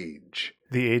age.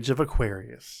 The Age of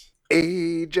Aquarius.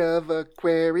 Age of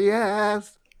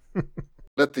Aquarius.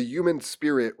 Let the human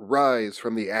spirit rise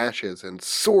from the ashes and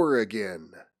soar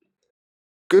again."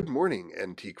 "Good morning,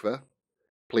 Antiqua."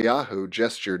 Pliaho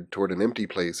gestured toward an empty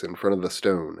place in front of the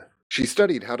stone. She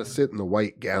studied how to sit in the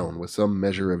white gown with some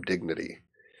measure of dignity.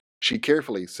 She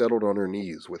carefully settled on her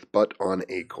knees with butt on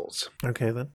ankles.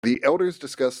 Okay, then. The elders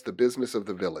discussed the business of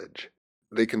the village.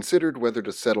 They considered whether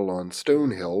to settle on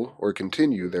Stonehill or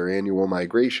continue their annual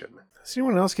migration. Is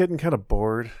anyone else getting kind of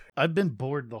bored? I've been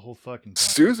bored the whole fucking time.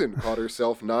 Susan caught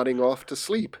herself nodding off to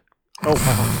sleep. Oh,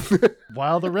 wow.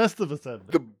 While the rest of us have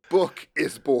been. The book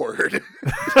is bored.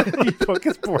 The book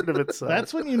is bored of itself.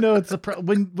 That's when you know it's a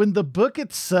when the book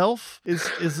itself is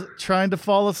trying to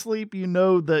fall asleep, you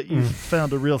know that you've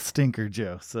found a real stinker,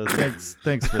 Joe. So thanks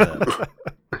for that.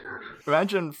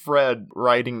 Imagine Fred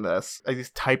writing this as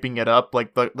he's typing it up,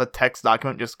 like the text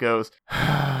document just goes,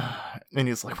 and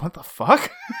he's like, "What the fuck?"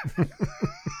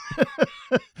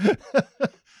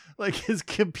 Like his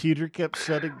computer kept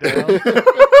shutting down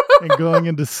and going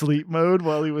into sleep mode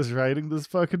while he was writing this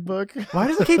fucking book. Why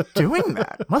does it keep doing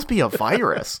that? Must be a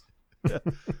virus.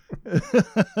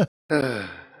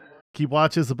 He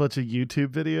watches a bunch of YouTube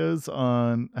videos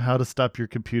on how to stop your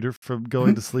computer from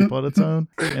going to sleep on its own,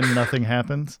 and nothing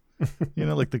happens. You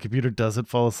know, like the computer doesn't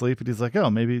fall asleep, and he's like,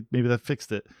 "Oh, maybe that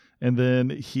fixed it." And then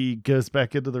he goes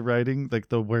back into the writing, like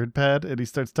the WordPad, and he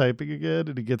starts typing again,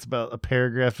 and he gets about a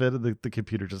paragraph in, and the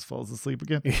computer just falls asleep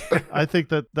again. I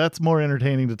think that's more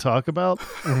entertaining to talk about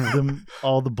than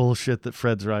all the bullshit that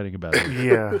Fred's writing about.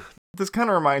 Yeah. This kind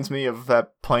of reminds me of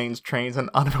that planes, trains, and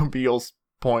automobiles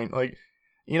point. Like,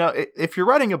 you know, if you're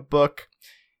writing a book,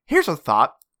 here's a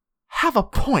thought. Have a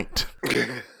point.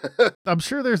 I'm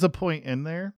sure there's a point in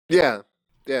there. Yeah.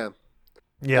 Yeah.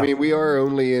 I mean, we are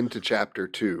only into chapter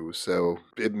 2, so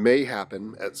it may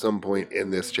happen at some point in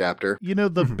this chapter. You know,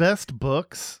 the best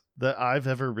books that I've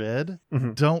ever read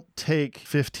don't take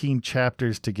 15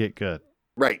 chapters to get good.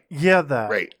 Right. Yeah, that.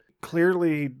 Right.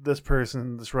 Clearly, this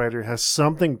writer, has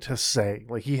something to say.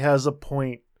 Like, he has a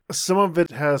point Some of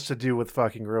it has to do with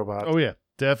fucking robots. Oh yeah,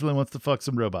 definitely wants to fuck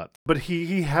some robot. But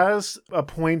he has a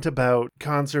point about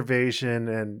conservation,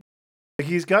 and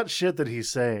he's got shit that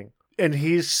he's saying. And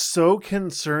he's so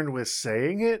concerned with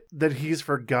saying it that he's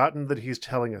forgotten that he's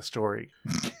telling a story.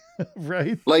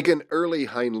 Right? Like an early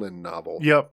Heinlein novel.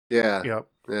 Yep. Yeah. Yep.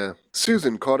 Yeah.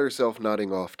 Susan caught herself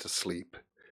nodding off to sleep.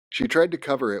 She tried to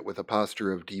cover it with a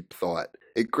posture of deep thought.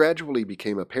 It gradually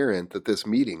became apparent that this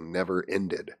meeting never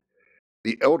ended.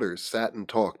 The elders sat and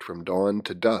talked from dawn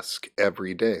to dusk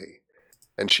every day,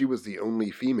 and she was the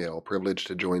only female privileged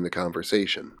to join the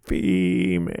conversation.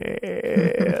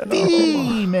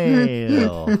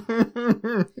 Female.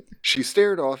 She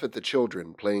stared off at the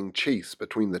children playing chase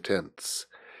between the tents.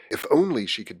 If only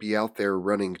she could be out there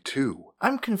running too.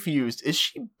 I'm confused. Is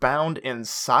she bound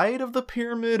inside of the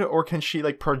pyramid, or can she,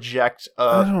 like, project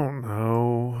I don't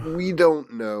know. We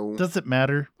don't know. Does it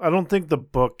matter? I don't think the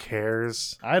book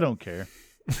cares. I don't care.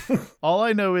 All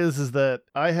I know is that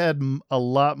I had a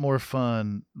lot more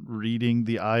fun reading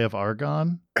The Eye of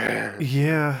Argon,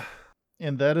 Yeah.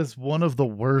 and that is one of the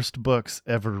worst books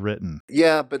ever written.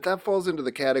 Yeah, but that falls into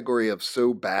the category of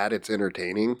so bad it's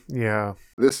entertaining. Yeah.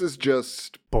 This is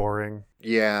just, Boring.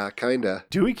 yeah, kinda.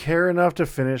 Do we care enough to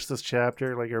finish this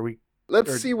chapter? Like, are we...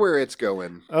 Let's see where it's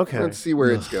going. Okay. Let's see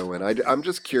where it's going. I'm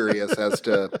just curious as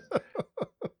to...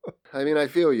 I mean, I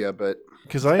feel you, but...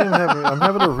 Because I'm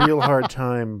having a real hard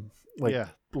time, like, Yeah.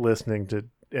 listening to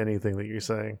anything that you're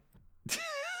saying.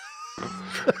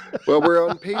 Well, we're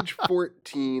on page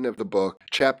 14 of the book.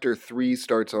 Chapter 3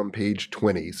 starts on page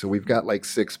 20, so we've got like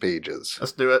 6 pages.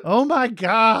 Let's do it. Oh my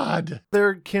god!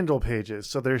 They're Kindle pages,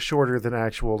 so they're shorter than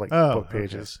actual, like, book okay.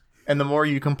 pages. And the more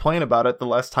you complain about it, the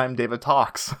less time David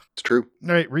talks. It's true.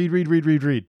 All right,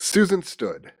 read. Susan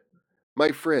stood. My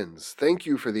friends, thank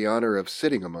you for the honor of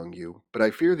sitting among you, but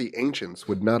I fear the ancients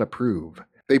would not approve.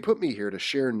 They put me here to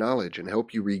share knowledge and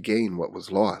help you regain what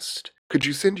was lost. Could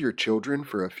you send your children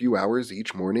for a few hours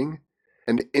each morning?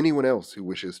 And anyone else who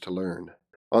wishes to learn.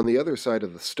 On the other side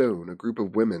of the stone, a group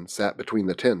of women sat between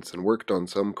the tents and worked on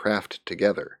some craft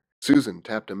together. Susan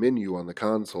tapped a menu on the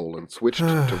console and switched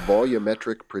to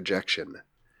volumetric projection.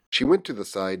 She went to the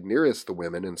side nearest the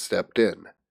women and stepped in.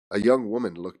 A young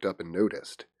woman looked up and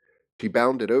noticed. She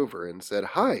bounded over and said,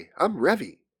 "Hi, I'm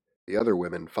Revy." The other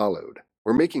women followed.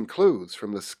 "We're making clothes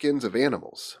from the skins of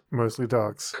animals." Mostly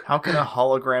dogs. How can a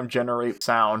hologram generate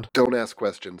sound? Don't ask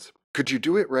questions. "Could you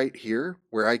do it right here,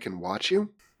 where I can watch you?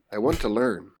 I want to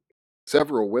learn."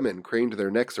 Several women craned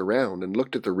their necks around and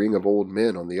looked at the ring of old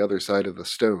men on the other side of the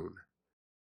stone.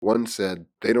 One said,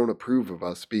 "They don't approve of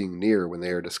us being near when they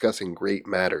are discussing great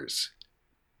matters."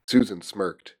 Susan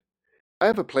smirked. "I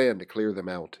have a plan to clear them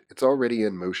out. It's already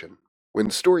in motion." When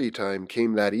story time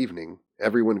came that evening,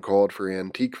 everyone called for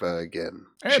Antifa again.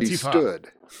 She Antifa.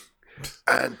 stood.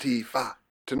 Antifa.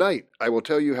 "Tonight, I will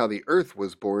tell you how the Earth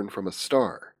was born from a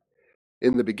star.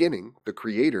 In the beginning, the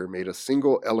Creator made a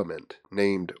single element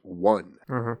named One.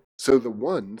 Uh-huh. So the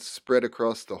One spread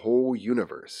across the whole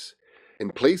universe.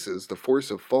 In places, the force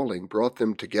of falling brought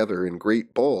them together in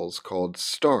great balls called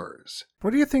stars."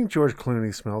 What do you think George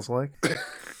Clooney smells like?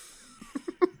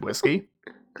 Whiskey?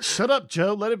 Shut up,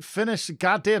 Joe. Let him finish the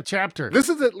goddamn chapter. This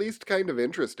is at least kind of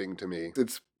interesting to me.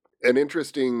 It's an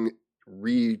interesting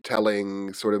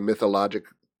retelling, sort of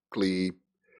mythologically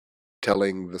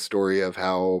telling the story of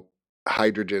how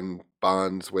hydrogen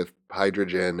bonds with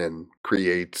hydrogen and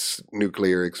creates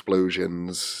nuclear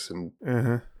explosions and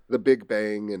Uh-huh. the Big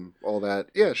Bang and all that.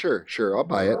 Yeah, sure, I'll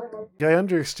buy it. I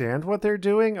understand what they're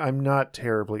doing. I'm not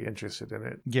terribly interested in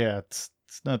it. Yeah, it's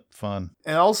not fun.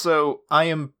 And also, I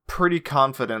am pretty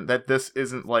confident that this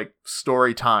isn't like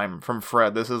story time from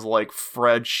Fred. This is like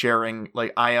Fred sharing,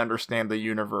 like, I understand the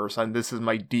universe, and this is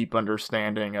my deep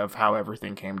understanding of how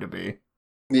everything came to be.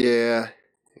 Yeah.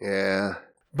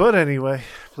 But anyway,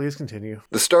 please continue.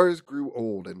 The stars grew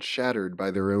old and shattered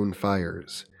by their own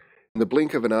fires. In the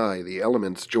blink of an eye, the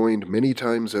elements joined many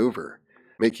times over,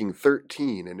 making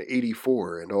 13 and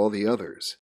 84 and all the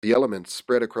others. The elements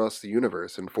spread across the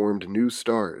universe and formed new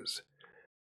stars.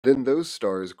 Then those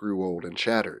stars grew old and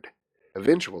shattered.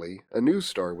 Eventually, a new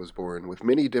star was born with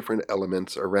many different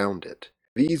elements around it.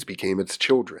 These became its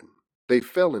children. They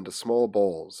fell into small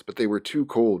balls, but they were too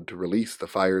cold to release the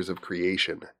fires of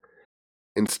creation.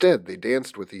 Instead, they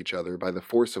danced with each other by the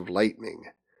force of lightning.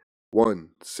 1,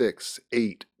 6,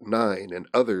 8, 9, and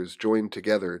others joined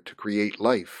together to create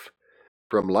life.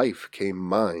 From life came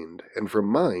mind, and from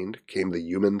mind came the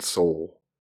human soul.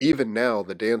 Even now,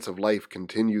 the dance of life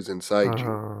continues inside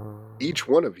you. Each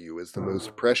one of you is the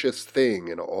most precious thing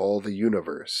in all the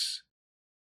universe.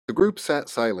 The group sat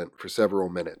silent for several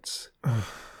minutes.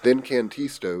 Then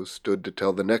Cantisto stood to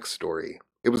tell the next story.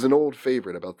 It was an old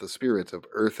favorite about the spirits of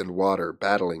earth and water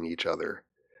battling each other.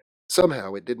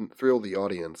 Somehow it didn't thrill the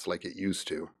audience like it used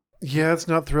to. Yeah, it's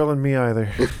not thrilling me either.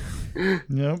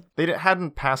 Yep. They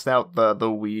hadn't passed out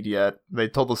the weed yet. They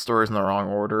told the stories in the wrong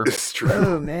order. It's true.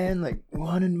 Oh man, like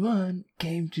 1 and 1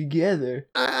 came together.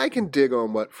 I can dig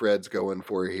on what Fred's going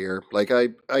for here. Like,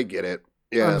 I get it.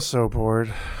 Yeah, I'm so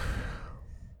bored.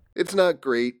 it's not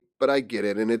great, but I get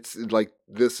it. And it's like,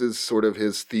 this is sort of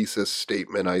his thesis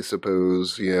statement, I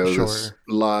suppose. You know, this Sure.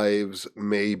 lives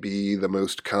may be the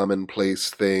most commonplace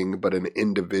thing, but an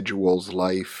individual's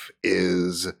life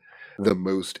is the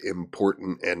most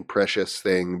important and precious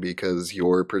thing because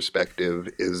your perspective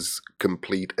is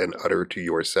complete and utter to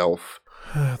yourself.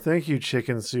 Thank you,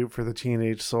 Chicken Soup, for the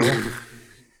teenage soul.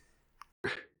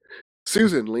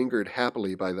 Susan lingered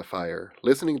happily by the fire,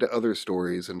 listening to other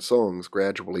stories and songs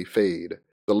gradually fade.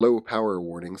 The low power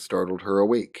warning startled her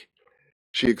awake.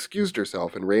 She excused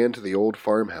herself and ran to the old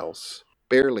farmhouse,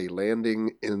 barely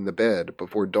landing in the bed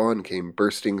before dawn came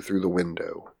bursting through the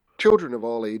window. Children of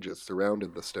all ages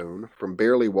surrounded the stone, from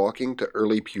barely walking to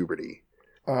early puberty.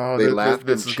 Oh, They laughed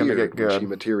this and is gonna cheered get when she good.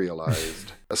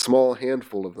 materialized. A small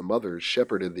handful of the mothers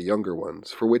shepherded the younger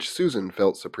ones, for which Susan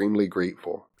felt supremely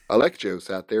grateful. Alekjo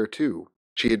sat there too.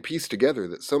 She had pieced together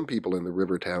that some people in the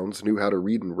river towns knew how to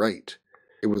read and write.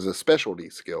 It was a specialty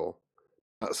skill,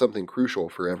 not something crucial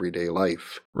for everyday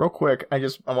life. Real quick, I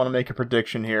want to make a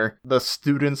prediction here. The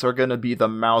students are gonna be the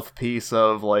mouthpiece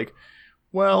of like,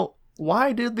 well,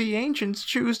 why did the ancients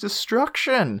choose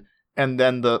destruction? And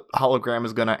then the hologram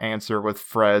is gonna answer with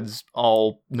Fred's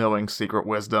all-knowing secret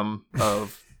wisdom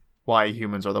of why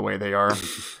humans are the way they are.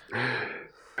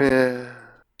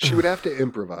 She would have to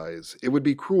improvise. It would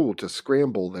be cruel to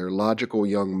scramble their logical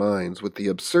young minds with the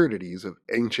absurdities of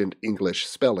ancient English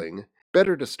spelling.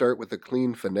 Better to start with a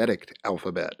clean phonetic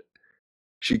alphabet.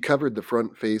 She covered the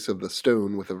front face of the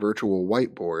stone with a virtual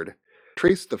whiteboard,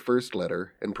 traced the first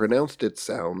letter, and pronounced its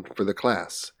sound for the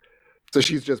class. So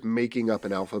she's just making up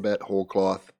an alphabet whole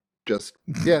cloth. Just,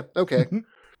 yeah, okay.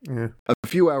 Yeah. A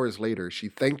few hours later, she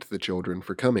thanked the children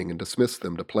for coming and dismissed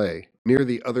them to play. Near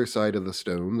the other side of the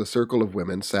stone, the circle of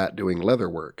women sat doing leather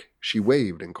work. She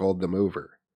waved and called them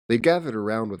over. They gathered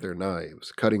around with their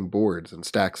knives, cutting boards and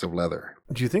stacks of leather.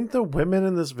 Do you think the women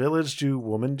in this village do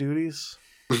woman duties?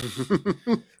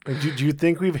 Like, do you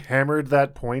think we've hammered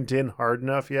that point in hard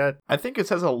enough yet? I think it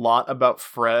says a lot about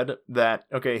Fred that,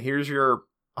 okay, here's your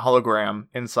hologram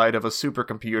inside of a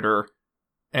supercomputer,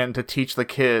 and to teach the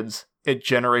kids, it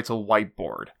generates a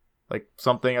whiteboard. Like,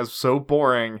 something as so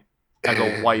boring as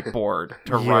a whiteboard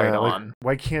to write like, on.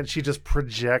 why can't she just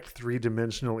project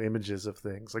three-dimensional images of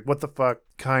things? Like, what the fuck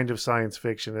kind of science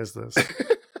fiction is this?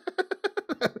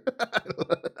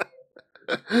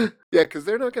 Yeah, because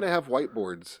they're not going to have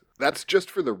whiteboards. That's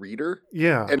just for the reader,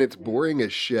 Yeah. and it's boring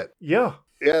as shit. Yeah.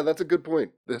 Yeah, that's a good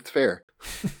point. That's fair.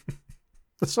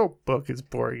 This whole book is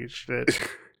boring as shit.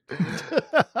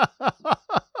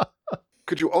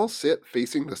 Could you all sit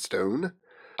facing the stone?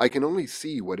 I can only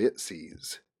see what it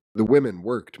sees. The women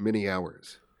worked many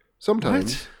hours.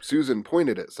 Sometimes What? Susan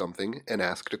pointed at something and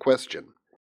asked a question.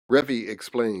 Revi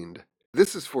explained,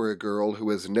 "This is for a girl who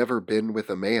has never been with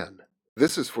a man.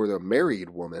 This is for the married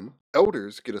woman.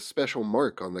 Elders get a special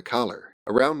mark on the collar."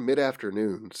 Around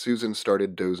mid-afternoon, Susan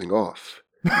started dozing off.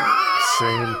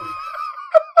 Same.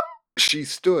 She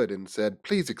stood and said,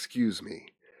 "Please excuse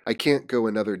me. I can't go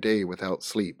another day without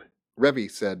sleep."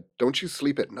 Revi said, "Don't you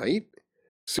sleep at night?"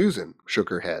 Susan shook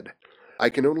her head. "I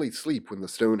can only sleep when the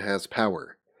stone has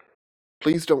power.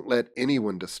 Please don't let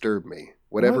anyone disturb me.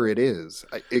 Whatever What? it is,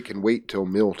 it can wait till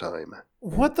mealtime."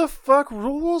 What the fuck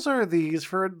rules are these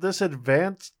for this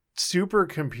advanced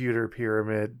supercomputer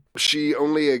pyramid? She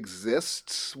only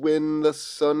exists when the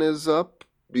sun is up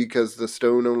because the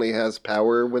stone only has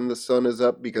power when the sun is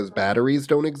up because batteries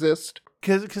don't exist.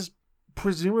 Because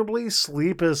presumably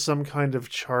sleep is some kind of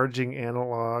charging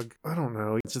analog. I don't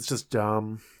know. It's just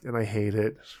dumb, and I hate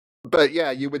it. But yeah,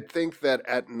 you would think that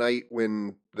at night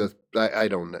when I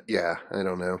don't know. Yeah, I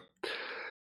don't know.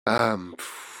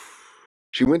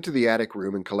 She went to the attic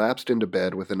room and collapsed into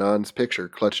bed with Anand's picture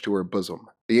clutched to her bosom.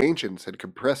 The ancients had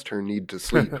compressed her need to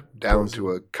sleep down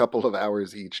to a couple of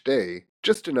hours each day,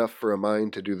 just enough for a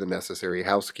mind to do the necessary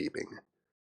housekeeping.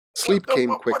 Sleep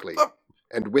came quickly,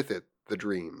 and with it, the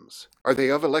dreams. Are they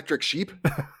of electric sheep?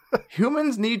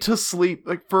 Humans need to sleep,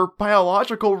 like, for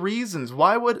biological reasons.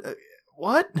 Why would...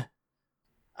 what?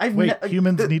 Wait,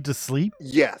 humans need to sleep?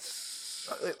 Yes.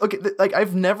 Okay, like,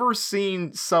 I've never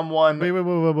seen someone...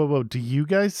 Wait. Do you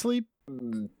guys sleep?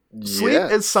 Sleep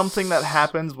Yes. is something that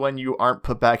happens when you aren't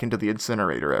put back into the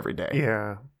incinerator every day.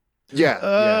 Yeah. Yeah.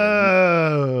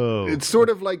 Oh. It's sort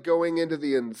of like going into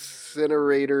the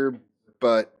incinerator,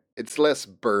 but it's less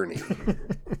burny.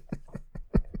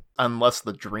 Unless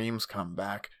the dreams come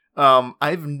back.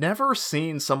 I've never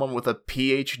seen someone with a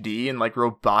PhD in like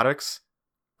robotics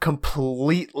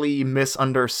completely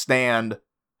misunderstand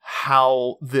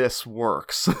how this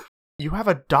works. You have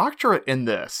a doctorate in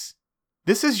this.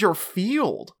 This is your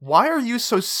field. Why are you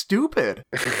so stupid?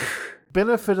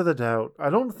 Benefit of the doubt. I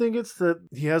don't think it's that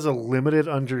he has a limited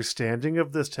understanding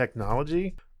of this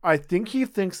technology. I think he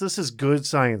thinks this is good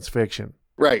science fiction.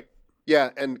 Right. Yeah,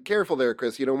 and careful there,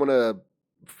 Chris. You don't want to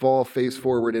fall face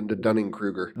forward into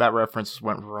Dunning-Kruger. That reference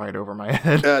went right over my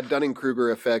head. Dunning-Kruger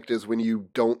effect is when you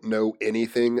don't know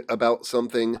anything about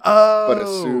something, Oh. but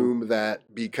assume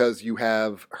that because you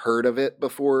have heard of it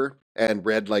before and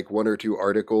read like one or two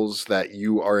articles that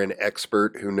you are an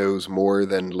expert who knows more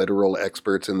than literal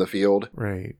experts in the field.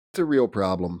 Right. It's a real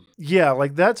problem. Yeah,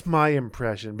 like that's my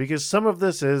impression because some of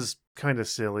this is kind of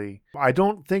silly. I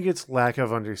don't think it's lack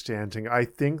of understanding. I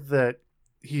think that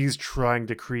he's trying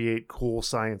to create cool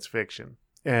science fiction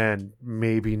and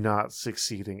maybe not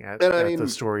succeeding at the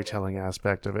storytelling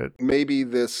aspect of it. Maybe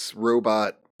this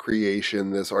robot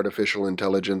creation, this artificial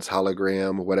intelligence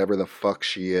hologram, whatever the fuck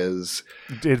she is.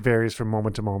 It varies from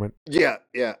moment to moment. Yeah.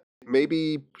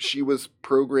 Maybe she was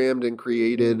programmed and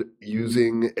created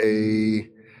using a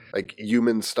like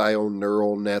human style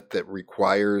neural net that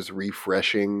requires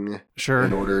refreshing Sure.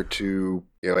 in order to,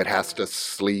 it has to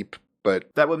sleep.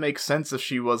 But that would make sense if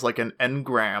she was like an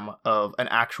engram of an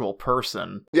actual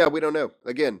person. Yeah, we don't know.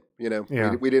 Again, Yeah.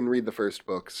 we didn't read the first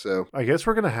book, so. I guess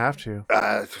we're going to have to.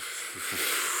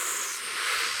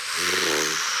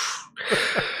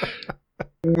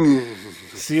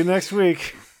 See you next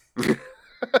week.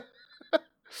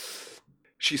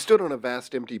 She stood on a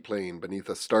vast empty plain beneath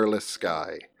a starless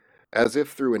sky. As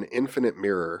if through an infinite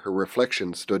mirror, her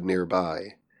reflection stood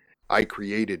nearby. I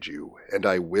created you, and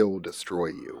I will destroy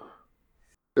you.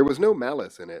 There was no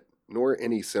malice in it, nor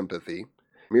any sympathy,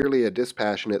 merely a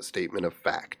dispassionate statement of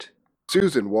fact.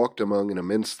 Susan walked among an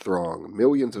immense throng,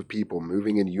 millions of people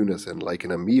moving in unison like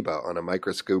an amoeba on a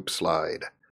microscope slide.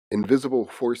 Invisible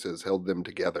forces held them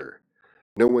together.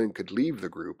 No one could leave the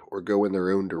group or go in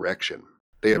their own direction.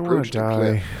 They approached a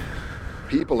cliff.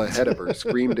 People ahead of her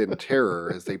screamed in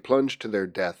terror as they plunged to their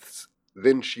deaths.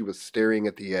 Then she was staring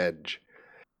at the edge.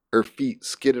 Her feet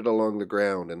skidded along the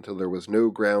ground until there was no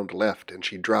ground left, and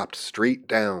she dropped straight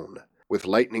down. With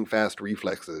lightning-fast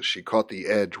reflexes, she caught the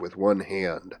edge with one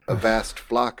hand. A vast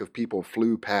flock of people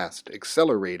flew past,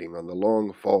 accelerating on the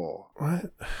long fall.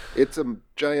 What? It's a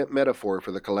giant metaphor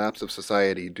for the collapse of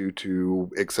society due to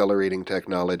accelerating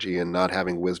technology and not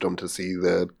having wisdom to see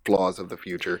the flaws of the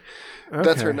future. Okay.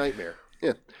 That's her nightmare.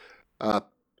 Yeah.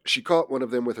 She caught one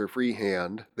of them with her free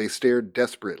hand. They stared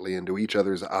desperately into each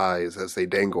other's eyes as they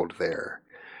dangled there.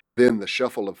 Then the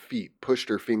shuffle of feet pushed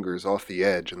her fingers off the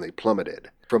edge and they plummeted.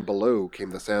 From below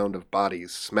came the sound of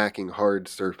bodies smacking hard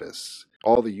surface.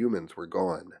 All the humans were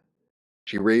gone.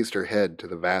 She raised her head to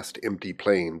the vast empty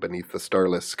plain beneath the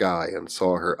starless sky and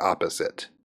saw her opposite.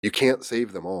 You can't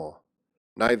save them all.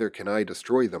 Neither can I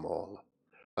destroy them all.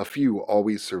 A few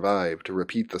always survive to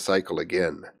repeat the cycle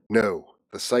again. No.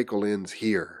 The cycle ends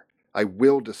here. I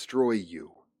will destroy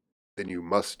you. Then you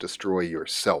must destroy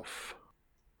yourself.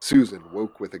 Susan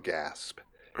woke with a gasp.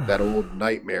 That old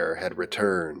nightmare had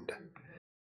returned.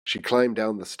 She climbed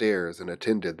down the stairs and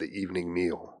attended the evening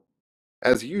meal.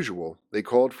 As usual, they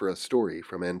called for a story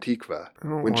from Antiqua.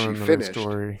 When she finished,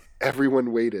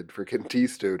 everyone waited for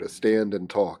Contisto to stand and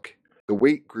talk. The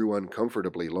wait grew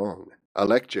uncomfortably long.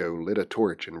 Alecjo lit a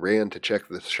torch and ran to check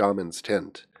the shaman's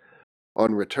tent.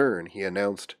 On return, he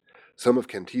announced, "Some of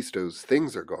Contisto's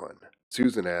things are gone."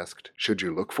 Susan asked, "Should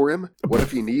you look for him? What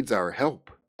if he needs our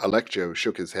help?" Alecjo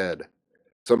shook his head.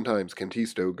 Sometimes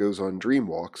Contisto goes on dream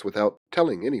walks without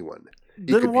telling anyone.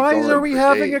 Then why are we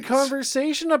having a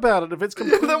conversation about it if it's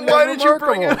completely Then why did you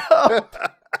bring it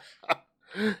up?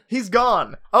 He's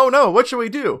gone. Oh no, what should we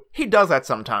do? He does that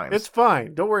sometimes. It's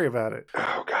fine. Don't worry about it.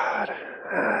 Oh, God.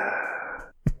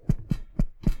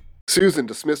 Susan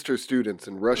dismissed her students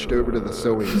and rushed over to the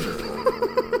sewing circle.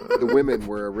 The women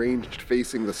were arranged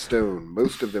facing the stone,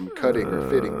 most of them cutting or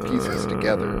fitting pieces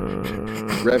together.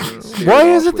 Revy stared Why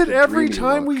is off it that with a every dreamy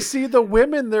time look. we see the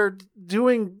women, they're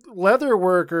doing leather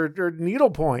work or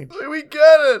needlepoint? We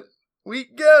get it. We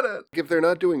get it. If they're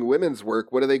not doing women's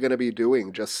work, what are they going to be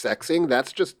doing? Just sexing?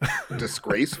 That's just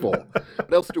disgraceful.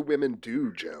 What else do women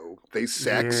do, Joe? They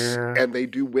sex and they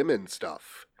do women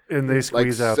stuff. And they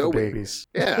squeeze out sewing. the babies.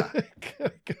 Yeah.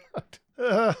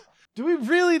 God. Do we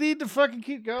really need to fucking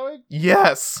keep going?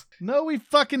 Yes. No, we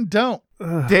fucking don't.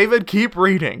 Ugh. David, keep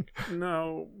reading.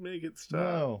 No, make it stop.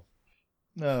 No.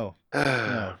 No.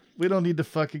 We don't need to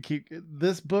fucking keep.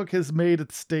 This book has made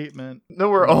its statement. No,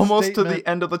 we're The almost to statement- the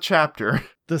end of the chapter.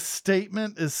 The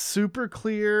statement is super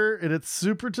clear and it's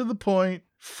super to the point.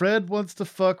 Fred wants to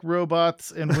fuck robots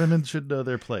and women should know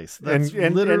their place. That's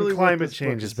And literally what climate this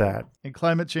change book is bad. And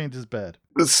climate change is bad.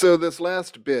 So this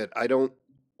last bit, I don't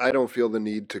feel the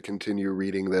need to continue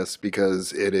reading this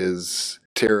because it is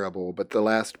terrible. But the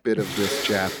last bit of this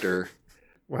chapter,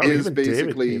 Wow, is even David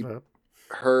basically- gave up.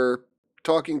 her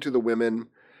talking to the women,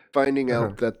 finding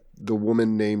out that the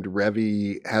woman named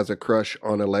Revy has a crush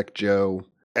on Electjo,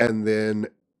 and then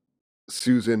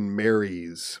Susan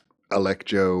marries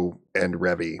Electjo and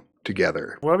Revy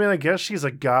together. Well, I mean, I guess she's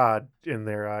a god in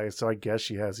their eyes, so I guess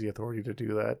she has the authority to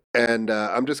do that. And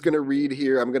I'm just going to read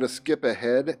here. I'm going to skip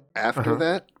ahead after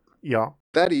that. Yeah.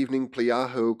 That evening,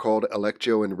 Pliaho called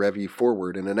Electjo and Revy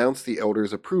forward and announced the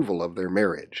elders' approval of their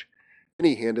marriage. Then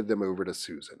he handed them over to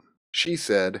Susan. She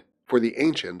said, "For the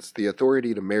ancients, the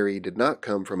authority to marry did not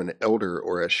come from an elder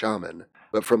or a shaman,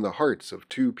 but from the hearts of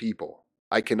two people.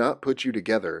 I cannot put you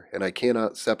together, and I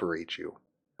cannot separate you.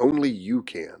 Only you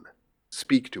can.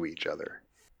 Speak to each other."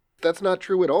 That's not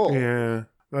true at all. Yeah,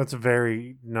 that's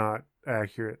very not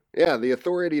accurate. Yeah, the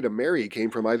authority to marry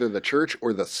came from either the church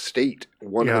or the state,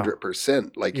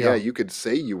 100%. Like, Yeah. you could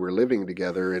say you were living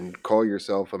together and call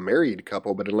yourself a married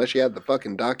couple, but unless you had the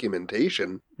fucking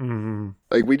documentation, Mm,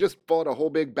 like, we just fought a whole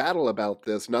big battle about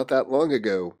this not that long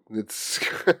ago. It's...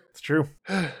 it's true.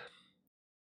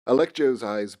 Electjo's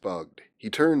eyes bugged. He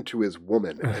turned to his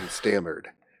woman and stammered,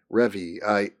 Revy,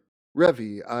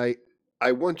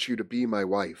 I want you to be my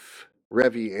wife."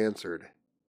 Revy answered,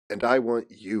 "And I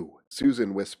want you."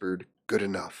 Susan whispered, "Good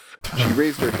enough." She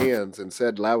raised her hands and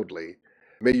said loudly,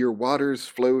 "May your waters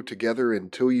flow together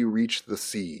until you reach the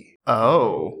sea."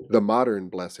 Oh. The modern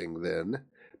blessing, then.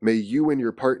 May you and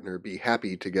your partner be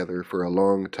happy together for a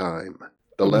long time.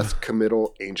 The less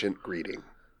committal ancient greeting.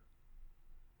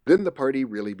 Then the party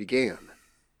really began.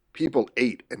 People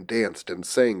ate and danced and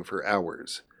sang for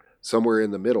hours. Somewhere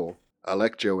in the middle,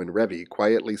 Electjo and Revy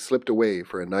quietly slipped away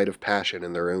for a night of passion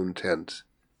in their own tent.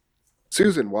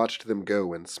 Susan watched them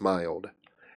go and smiled.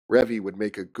 Revy would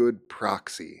make a good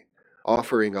proxy,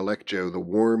 offering Electjo the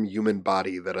warm human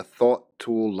body that a thought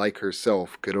tool like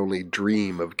herself could only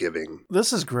dream of giving.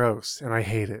 This is gross, and I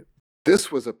hate it.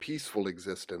 This was a peaceful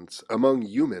existence among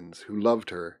humans who loved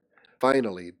her,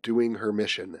 finally doing her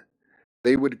mission.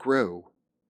 They would grow.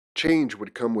 Change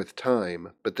would come with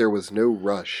time, but there was no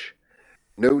rush.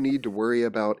 No need to worry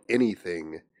about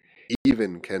anything,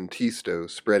 even Cantisto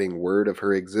spreading word of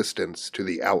her existence to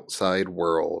the outside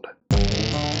world.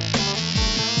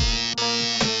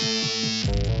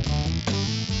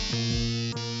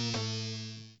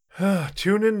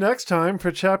 Tune in next time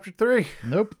for chapter 3.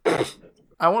 Nope.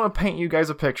 I want to paint you guys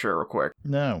a picture real quick.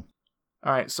 No.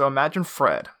 All right, so imagine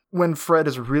Fred. When Fred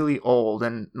is really old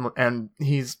and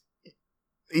he's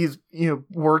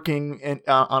working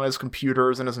on his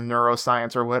computers and his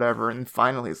neuroscience or whatever, and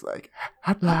finally he's like,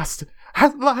 at last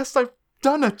I've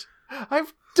done it.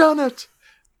 I've done it.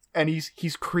 And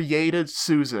he's created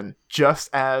Susan just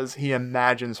as he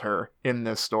imagines her in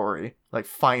this story. Like,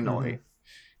 finally. Mm-hmm.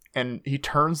 And he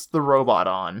turns the robot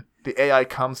on. The AI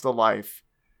comes to life.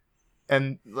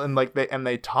 And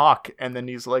they talk, and then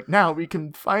he's like, "Now we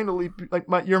can finally be,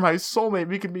 you're my soulmate.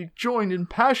 We can be joined in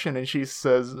passion." And she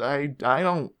says, "I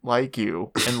don't like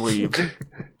you," and leaves.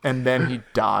 And then he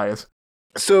dies.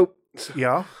 So,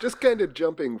 Yeah? just kind of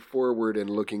jumping forward and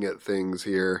looking at things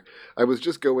here, I was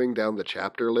just going down the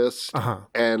chapter list, Uh-huh.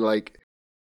 and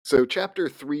so chapter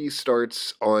 3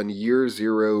 starts on year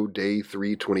 0, day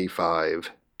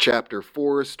 325. Chapter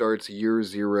 4 starts year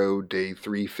 0, day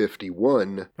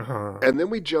 351. Uh-huh. And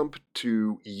then we jump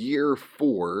to year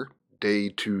 4, day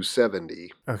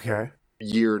 270. Okay.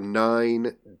 Year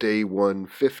 9, day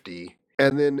 150.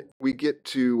 And then we get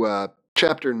to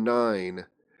chapter 9,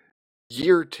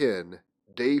 year 10,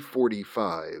 day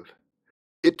 45.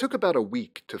 It took about a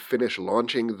week to finish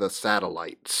launching the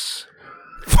satellites.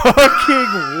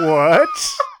 Fucking what?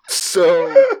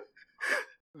 So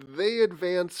they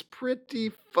advance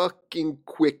pretty fucking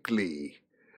quickly,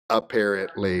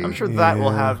 apparently. I'm sure that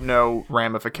will Yeah. have no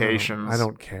ramifications. I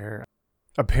don't care.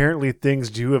 Apparently things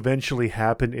do eventually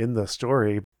happen in the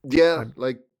story. Yeah,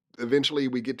 eventually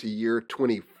we get to year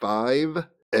 25,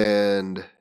 and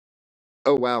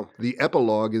oh wow, the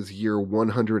epilogue is year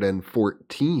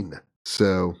 114.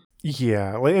 So,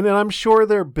 Yeah, and I'm sure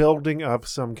they're building up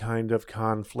some kind of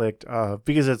conflict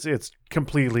because it's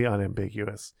completely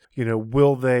unambiguous.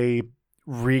 Will they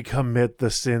recommit the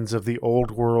sins of the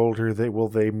old world, or will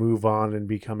they move on and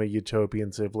become a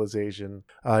utopian civilization?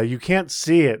 You can't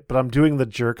see it, but I'm doing the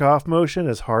jerk off motion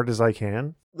as hard as I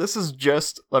can. This is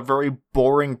just a very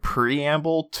boring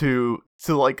preamble to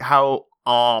like how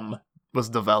was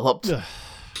developed.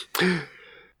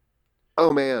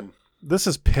 Oh man, This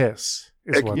is piss.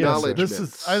 Is what this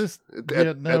is.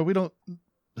 Acknowledgements. We don't.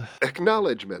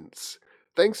 Acknowledgements.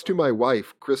 Thanks to my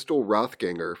wife, Crystal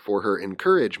Rothganger, for her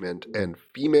encouragement and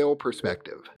female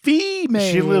perspective.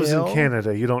 Female. She lives in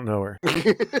Canada. You don't know her.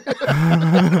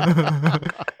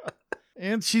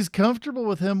 And she's comfortable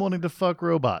with him wanting to fuck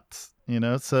robots,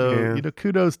 so, Yeah.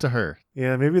 Kudos to her.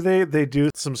 Yeah, maybe they do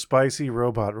some spicy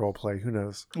robot roleplay. Who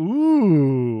knows?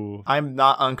 Ooh. I'm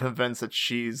not unconvinced that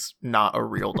she's not a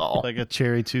real doll. Like a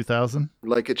Cherry 2000?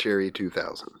 Like a Cherry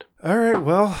 2000. All right,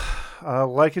 well,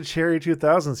 like a Cherry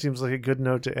 2000 seems like a good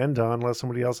note to end on, unless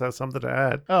somebody else has something to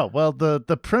add. Oh, well, the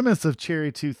premise of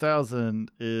Cherry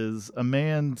 2000 is a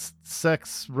man's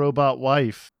sex robot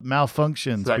wife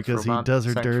malfunctions Sex because robot, he does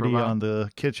her sex dirty robot. on the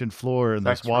kitchen floor and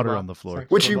Sex there's water robot, on the floor.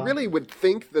 sex Which you robot. really would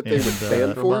think that they And, would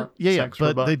stand for. robot. Yeah, Sex but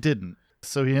robot. they didn't.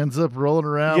 So he ends up rolling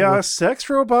around Yeah, a with sex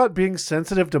robot being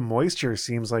sensitive to moisture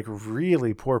seems like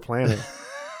really poor planning.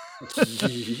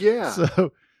 Yeah.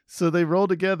 So they roll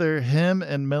together, him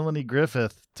and Melanie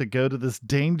Griffith, to go to this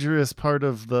dangerous part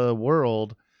of the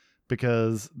world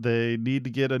because they need to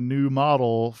get a new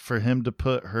model for him to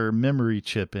put her memory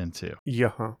chip into.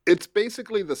 Yeah. It's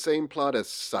basically the same plot as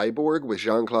Cyborg with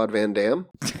Jean-Claude Van Damme.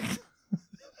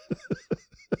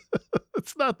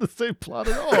 It's not the same plot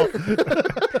at all.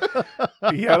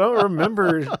 Yeah, I don't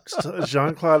remember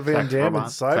Jean-Claude Van Sex Damme and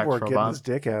robot, sex Cyborg getting robot. his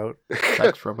dick out.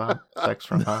 Sex robot.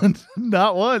 Sex robot.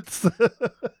 Not once.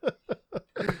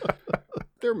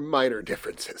 They're minor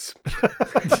differences.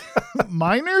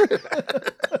 Minor?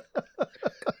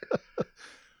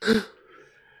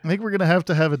 I think we're going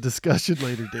to have a discussion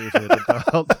later, David,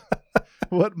 about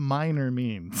what minor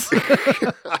means.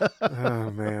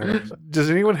 Oh, man. Does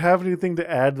anyone have anything to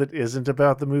add that isn't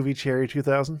about the movie Cherry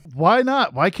 2000? Why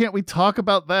not? Why can't we talk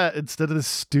about that instead of this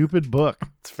stupid book?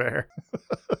 It's fair.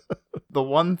 The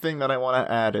one thing that I want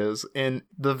to add is, in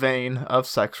the vein of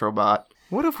Sex Robot,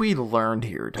 what have we learned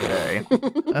here today?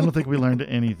 I don't think we learned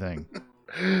anything.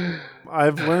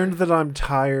 I've learned that I'm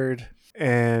tired,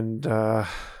 and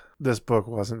this book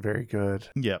wasn't very good.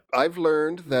 Yep. I've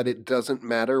learned that it doesn't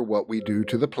matter what we do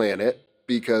to the planet,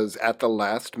 because at the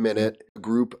last minute, a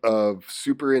group of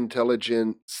super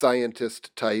intelligent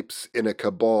scientist types in a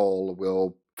cabal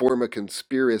will form a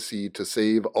conspiracy to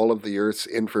save all of the Earth's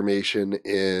information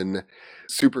in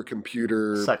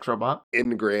supercomputer Sex Robot.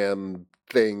 engram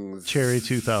things. Cherry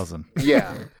 2000.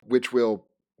 Yeah, which will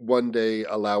one day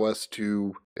allow us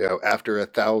to, after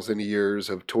 1,000 years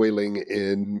of toiling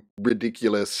in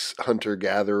ridiculous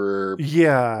hunter-gatherer,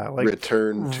 Yeah, like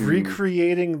return to...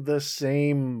 recreating the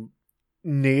same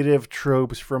native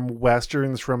tropes from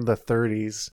Westerns from the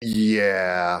 30s.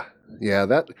 Yeah,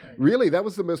 that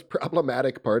was the most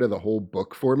problematic part of the whole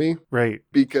book for me, Right.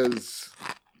 because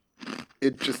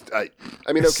it just, I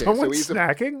mean, Is okay, someone so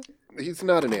snacking? he's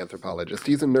not an anthropologist.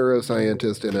 He's a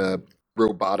neuroscientist and a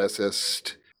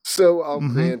roboticist. So I'll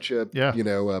grant you, Yeah.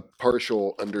 a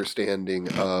partial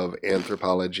understanding of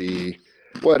anthropology.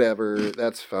 Whatever,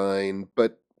 that's fine.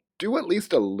 But do at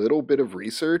least a little bit of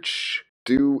research.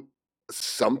 Do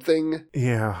something.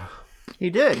 Yeah. He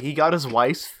did. He got his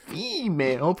wife's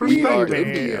female We are perspective.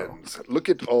 Indians. Look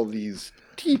at all these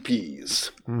teepees.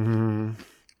 Mm-hmm.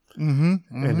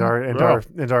 Mm-hmm.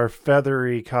 And our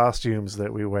feathery costumes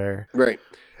that we wear. Right.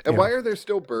 And Yeah. why are there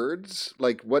still birds?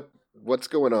 Like, what's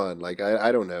going on? Like,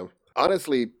 I don't know.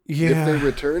 Honestly, Yeah. if they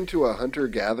return to a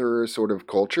hunter-gatherer sort of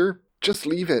culture, just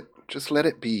leave it. Just let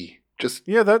it be.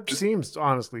 Yeah, that seems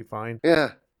honestly fine.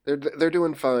 Yeah, they're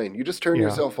doing fine. You just turn Yeah.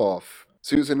 yourself off.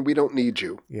 Susan, we don't need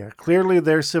you. Yeah, clearly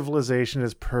their civilization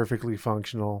is perfectly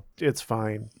functional. It's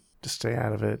fine. Just stay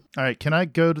out of it. All right, can I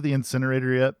go to the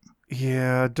incinerator yet?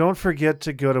 Yeah, don't forget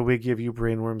to go to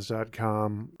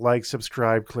WeGiveYouBrainworms.com. Like,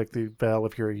 subscribe, click the bell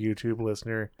if you're a YouTube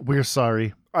listener. We're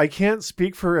sorry. I can't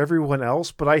speak for everyone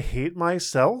else, but I hate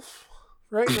myself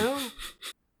right now.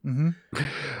 Mm-hmm.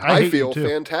 I hate feel you too.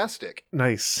 fantastic.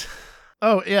 Nice.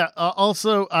 Oh, yeah.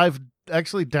 Also, I've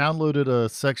actually downloaded a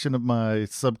section of my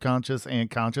subconscious and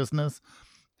consciousness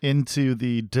into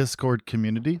the Discord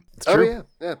community. It's Oh, true.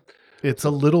 yeah. It's a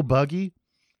little buggy,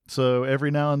 so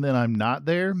every now and then I'm not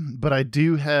there, but I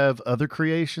do have other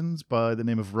creations by the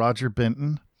name of Roger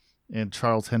Benton and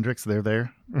Charles Hendricks. They're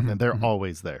there, and they're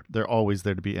always there. They're always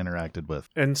there to be interacted with.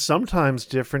 And sometimes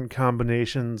different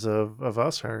combinations of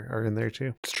us are in there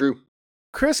too. It's true.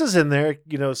 Chris is in there,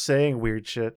 saying weird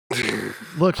shit.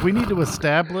 Look, we need to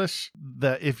establish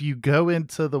that if you go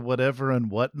into the whatever and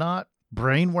whatnot,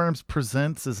 Brainworms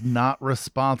Presents is not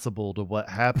responsible to what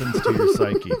happens to your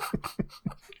psyche.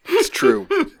 It's true.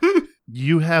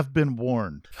 You have been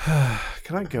warned.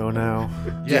 Can I go now?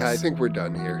 Yeah, I think we're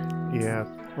done here. Yeah,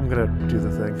 I'm gonna do the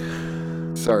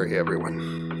thing. Sorry,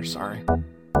 everyone. We're sorry.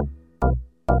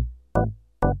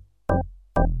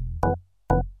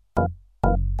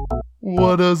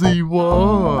 What does he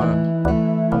want?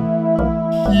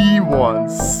 He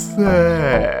wants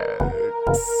sex.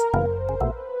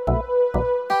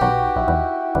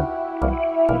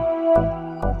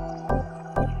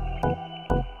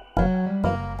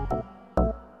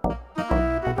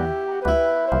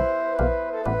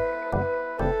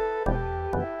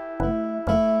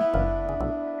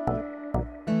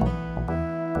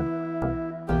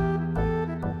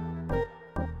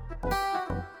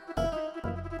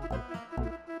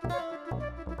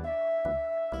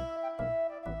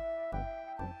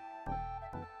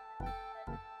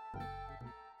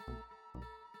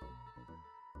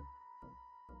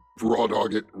 Raw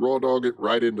dog it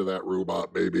right into that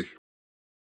robot, baby.